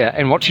be here,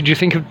 and what did you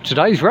think of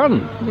today's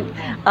run?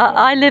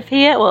 I live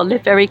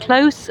very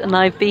close, and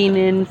I've been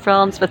in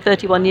France for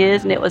 31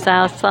 years, and it was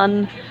our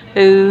son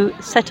who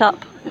set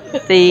up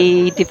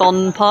the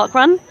Divonne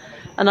parkrun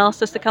and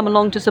asked us to come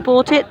along to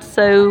support it,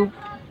 so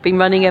been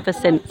running ever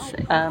since.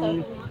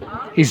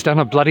 He's done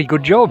a bloody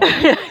good job.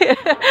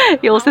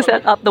 He also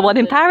set up the one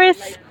in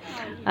Paris.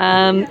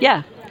 He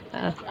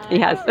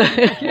has.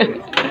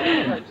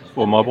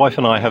 Well, my wife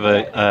and I have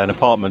an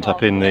apartment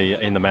up in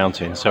the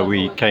mountain, so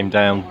we came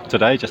down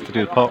today just to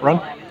do the park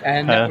run.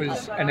 And that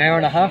was an hour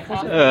and a half,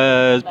 was it?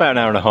 It was about an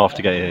hour and a half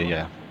to get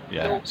here,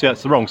 yeah. So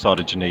it's the wrong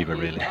side of Geneva,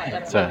 really.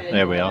 So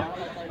there we are.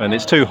 And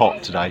it's too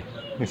hot today,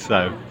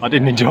 so I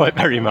didn't enjoy it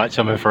very much,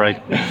 I'm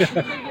afraid.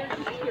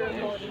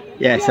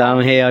 Yeah, so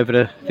I'm here over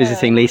to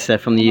visiting Lisa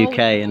from the UK,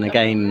 and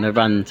again the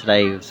run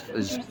today was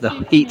the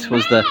heat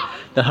was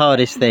the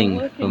hardest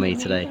thing for me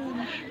today.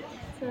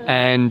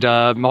 And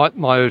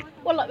my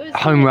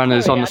home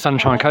runners on the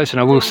Sunshine Coast, and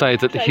I will say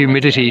that the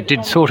humidity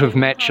did sort of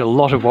match a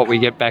lot of what we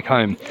get back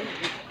home.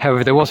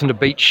 However, there wasn't a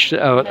beach,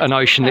 an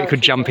ocean that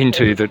could jump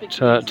into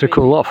that to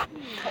cool off.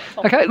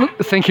 Okay, look,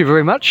 thank you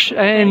very much,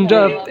 and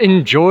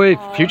enjoy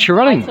future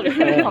running.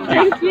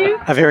 Thank you.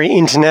 A very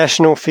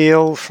international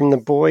feel from the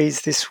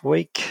boys this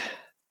week.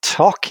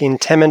 Tok in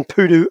Taman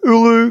Pudu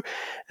Ulu,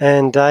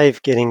 and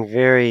Dave getting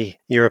very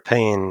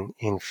European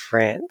in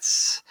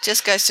France.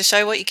 Just goes to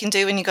show what you can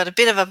do when you've got a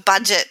bit of a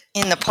budget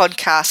in the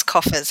podcast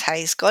coffers,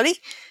 hey, Scotty?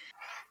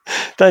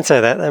 Don't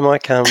say that. They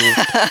might come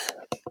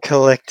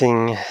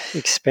collecting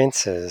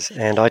expenses.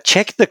 And I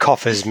checked the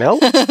coffers, Mel.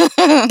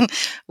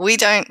 We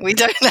don't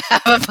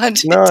have a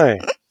budget. No.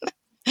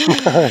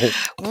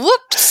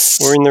 Whoops.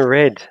 We're in the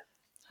red.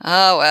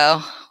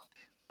 Oh,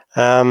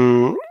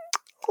 well.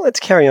 Let's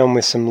carry on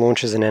with some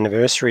launches and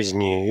anniversaries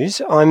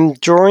news. I'm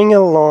drawing a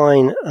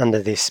line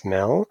under this,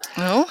 Mel.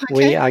 Oh, okay.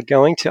 We are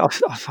going to...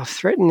 I've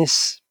threatened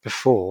this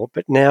before,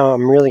 but now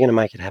I'm really going to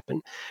make it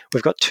happen.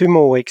 We've got 2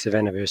 more weeks of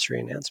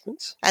anniversary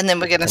announcements. And then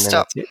we're going to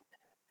stop.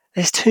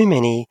 There's too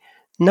many.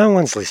 No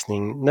one's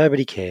listening.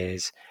 Nobody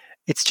cares.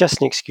 It's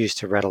just an excuse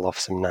to rattle off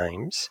some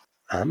names.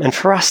 And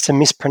for us to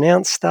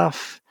mispronounce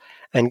stuff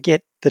and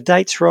get the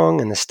dates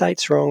wrong and the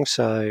states wrong.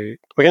 So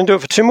we're going to do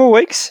it for 2 more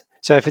weeks.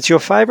 So if it's your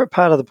favourite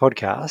part of the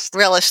podcast,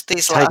 relish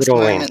these last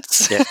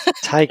moments. Yeah,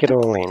 take it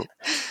all in.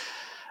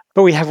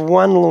 But we have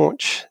one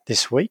launch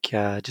this week,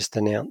 just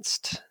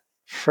announced,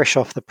 fresh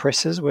off the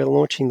presses. We're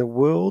launching the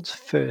world's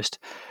first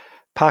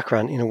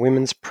parkrun in a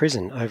women's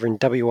prison over in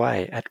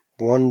WA at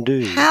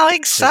Wangaratta. How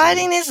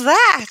exciting is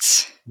that?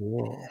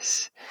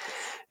 Yes.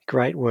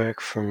 Great work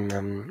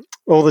from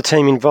all the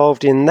team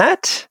involved in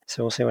that.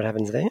 So we'll see what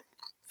happens there.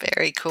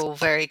 Very cool,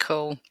 very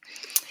cool.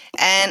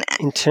 And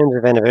in terms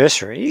of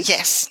anniversaries...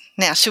 Yes.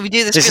 Now, should we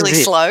do this really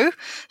slow?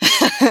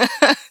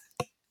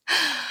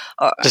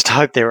 Just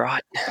hope they're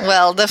right.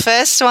 Well, the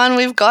first one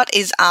we've got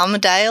is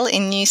Armadale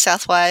in New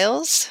South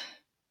Wales.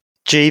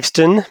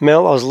 Jeeveston,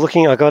 Mel, I was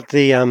looking, I got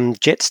the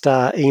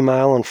Jetstar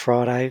email on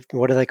Friday.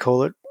 What do they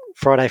call it?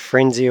 Friday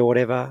Frenzy or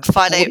whatever.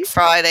 Friday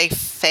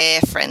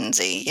Fair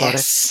Frenzy,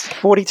 yes.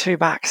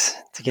 $42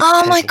 to get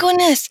Oh, my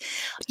goodness.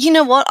 You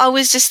know what? I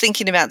was just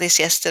thinking about this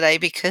yesterday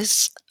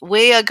because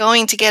we are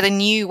going to get a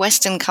new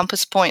Western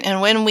Compass Point, and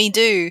when we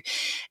do,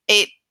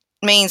 it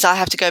means I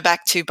have to go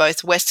back to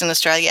both Western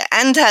Australia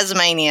and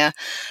Tasmania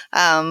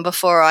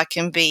before I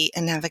can be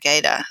a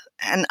navigator.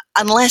 And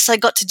unless I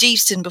got to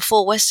Jeeveston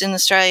before Western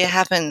Australia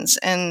happens,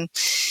 and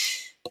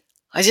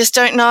I just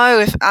don't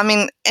know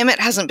Emmett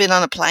hasn't been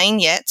on a plane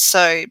yet,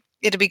 so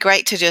it'd be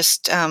great to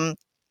just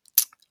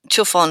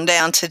chuff on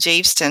down to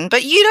Jeeveston.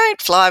 But you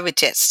don't fly with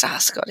Jetstar,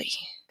 Scotty.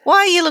 Why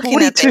are you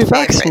looking at their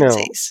fare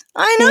frenzies?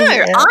 I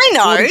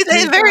know.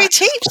 They're very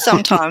cheap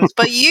sometimes,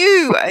 but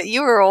you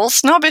were all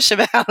snobbish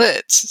about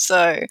it.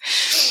 So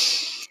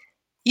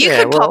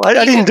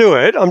I didn't do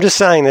it. I'm just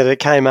saying that it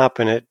came up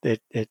and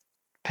it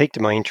piqued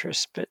my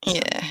interest. But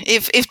yeah,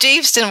 if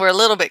Jeeveston were a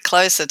little bit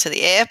closer to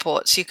the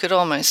airports, you could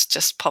almost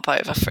just pop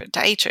over for a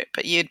day trip,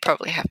 but you'd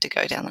probably have to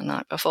go down the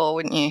night before,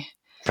 wouldn't you?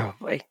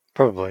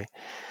 Probably.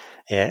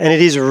 Yeah, and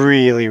it is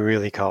really,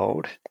 really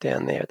cold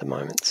down there at the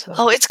moment. So.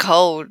 Oh, it's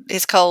cold.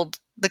 It's cold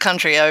the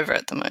country over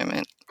at the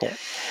moment. Yeah.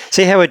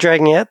 See how we're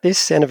dragging out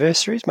this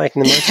anniversaries,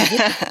 making the most of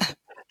it?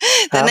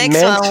 The next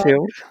Mansfield.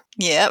 one.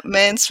 Yeah,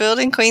 Mansfield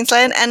in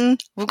Queensland.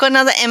 And we've got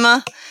another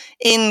Emma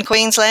in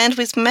Queensland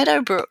with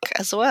Meadowbrook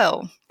as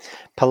well.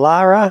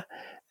 Palara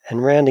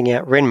and rounding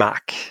out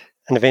Renmark,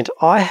 an event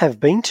I have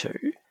been to.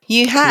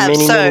 You have,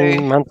 many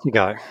months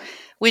ago.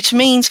 Which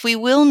means we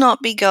will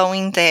not be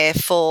going there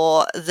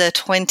for the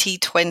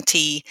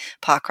 2020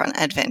 Parkrun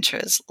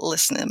Adventurers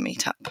listener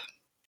meetup.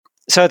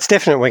 So it's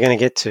definite we're going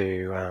to get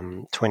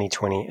to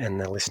 2020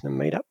 and the listener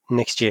meetup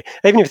next year.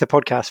 Even if the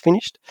podcast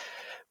finished,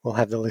 we'll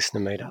have the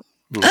listener meetup.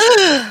 What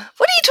are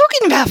you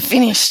talking about,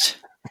 finished?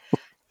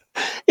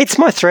 It's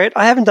my threat.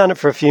 I haven't done it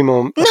for a few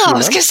more. I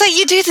was going to say,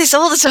 you do this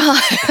all the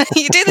time.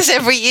 You do this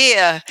every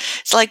year.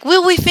 It's like,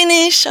 will we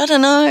finish? I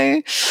don't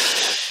know.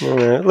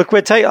 Look,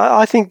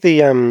 I think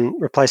the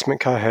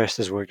replacement co-host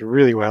has worked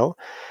really well.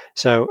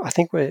 So I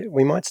think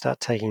we might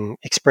start taking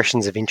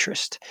expressions of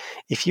interest.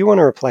 If you want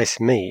to replace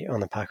me on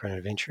the Parkrun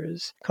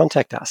Adventurers,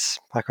 contact us,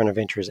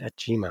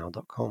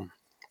 parkrunadventurers@gmail.com.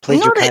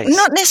 Plead your case.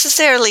 Not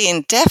necessarily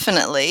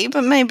indefinitely,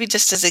 but maybe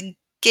just as a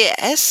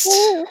guest.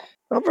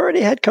 I've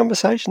already had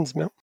conversations,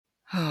 Mel.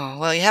 Oh,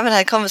 well, you haven't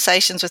had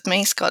conversations with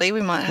me, Scotty.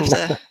 We might have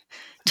to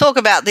talk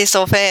about this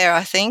off air,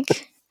 I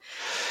think.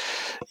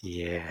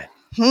 Yeah.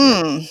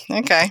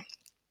 Okay.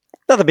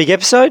 Another big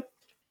episode.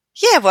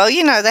 Yeah, well,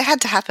 they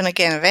had to happen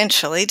again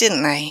eventually,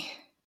 didn't they?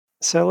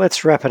 So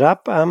let's wrap it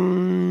up.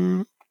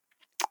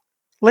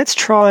 Let's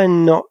try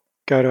and not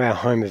go to our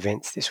home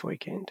events this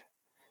weekend.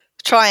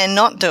 Try and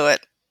not do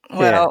it.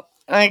 Well,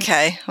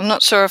 okay. I'm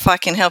not sure if I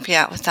can help you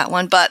out with that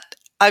one, but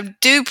I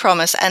do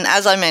promise, and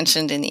as I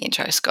mentioned in the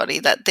intro, Scotty,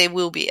 that there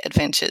will be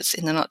adventures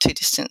in the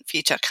not-too-distant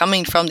future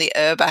coming from the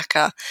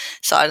Urbacker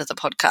side of the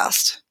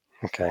podcast.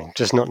 Okay,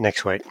 just not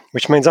next week,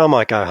 which means I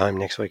might go home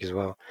next week as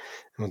well,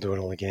 and we'll do it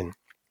all again.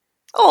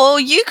 Or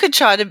you could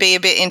try to be a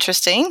bit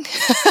interesting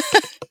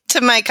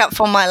to make up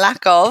for my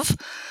lack of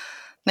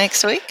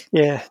next week.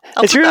 Yeah.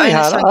 It's really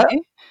hard.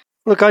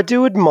 Look, I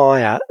do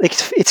admire.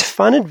 It's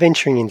fun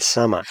adventuring in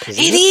summer.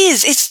 It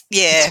is. It's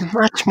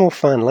much more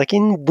fun. Like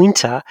in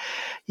winter,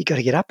 you got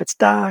to get up. It's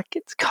dark.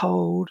 It's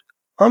cold.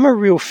 I'm a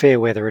real fair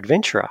weather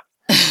adventurer.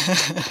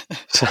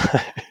 So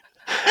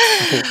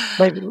I think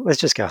maybe let's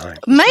just go home.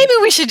 Maybe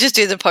we should just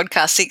do the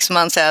podcast 6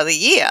 months out of the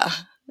year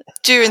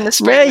during the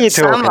spring and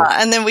summer,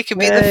 and then we could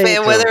be the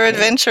fair weather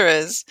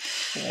adventurers.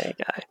 There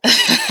you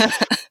go.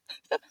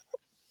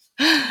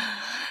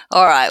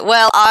 All right.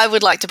 Well, I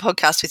would like to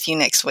podcast with you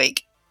next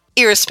week,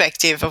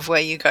 irrespective of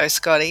where you go,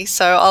 Scotty.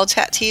 So I'll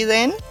chat to you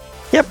then.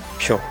 Yep,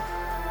 sure.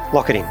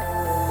 Lock it in.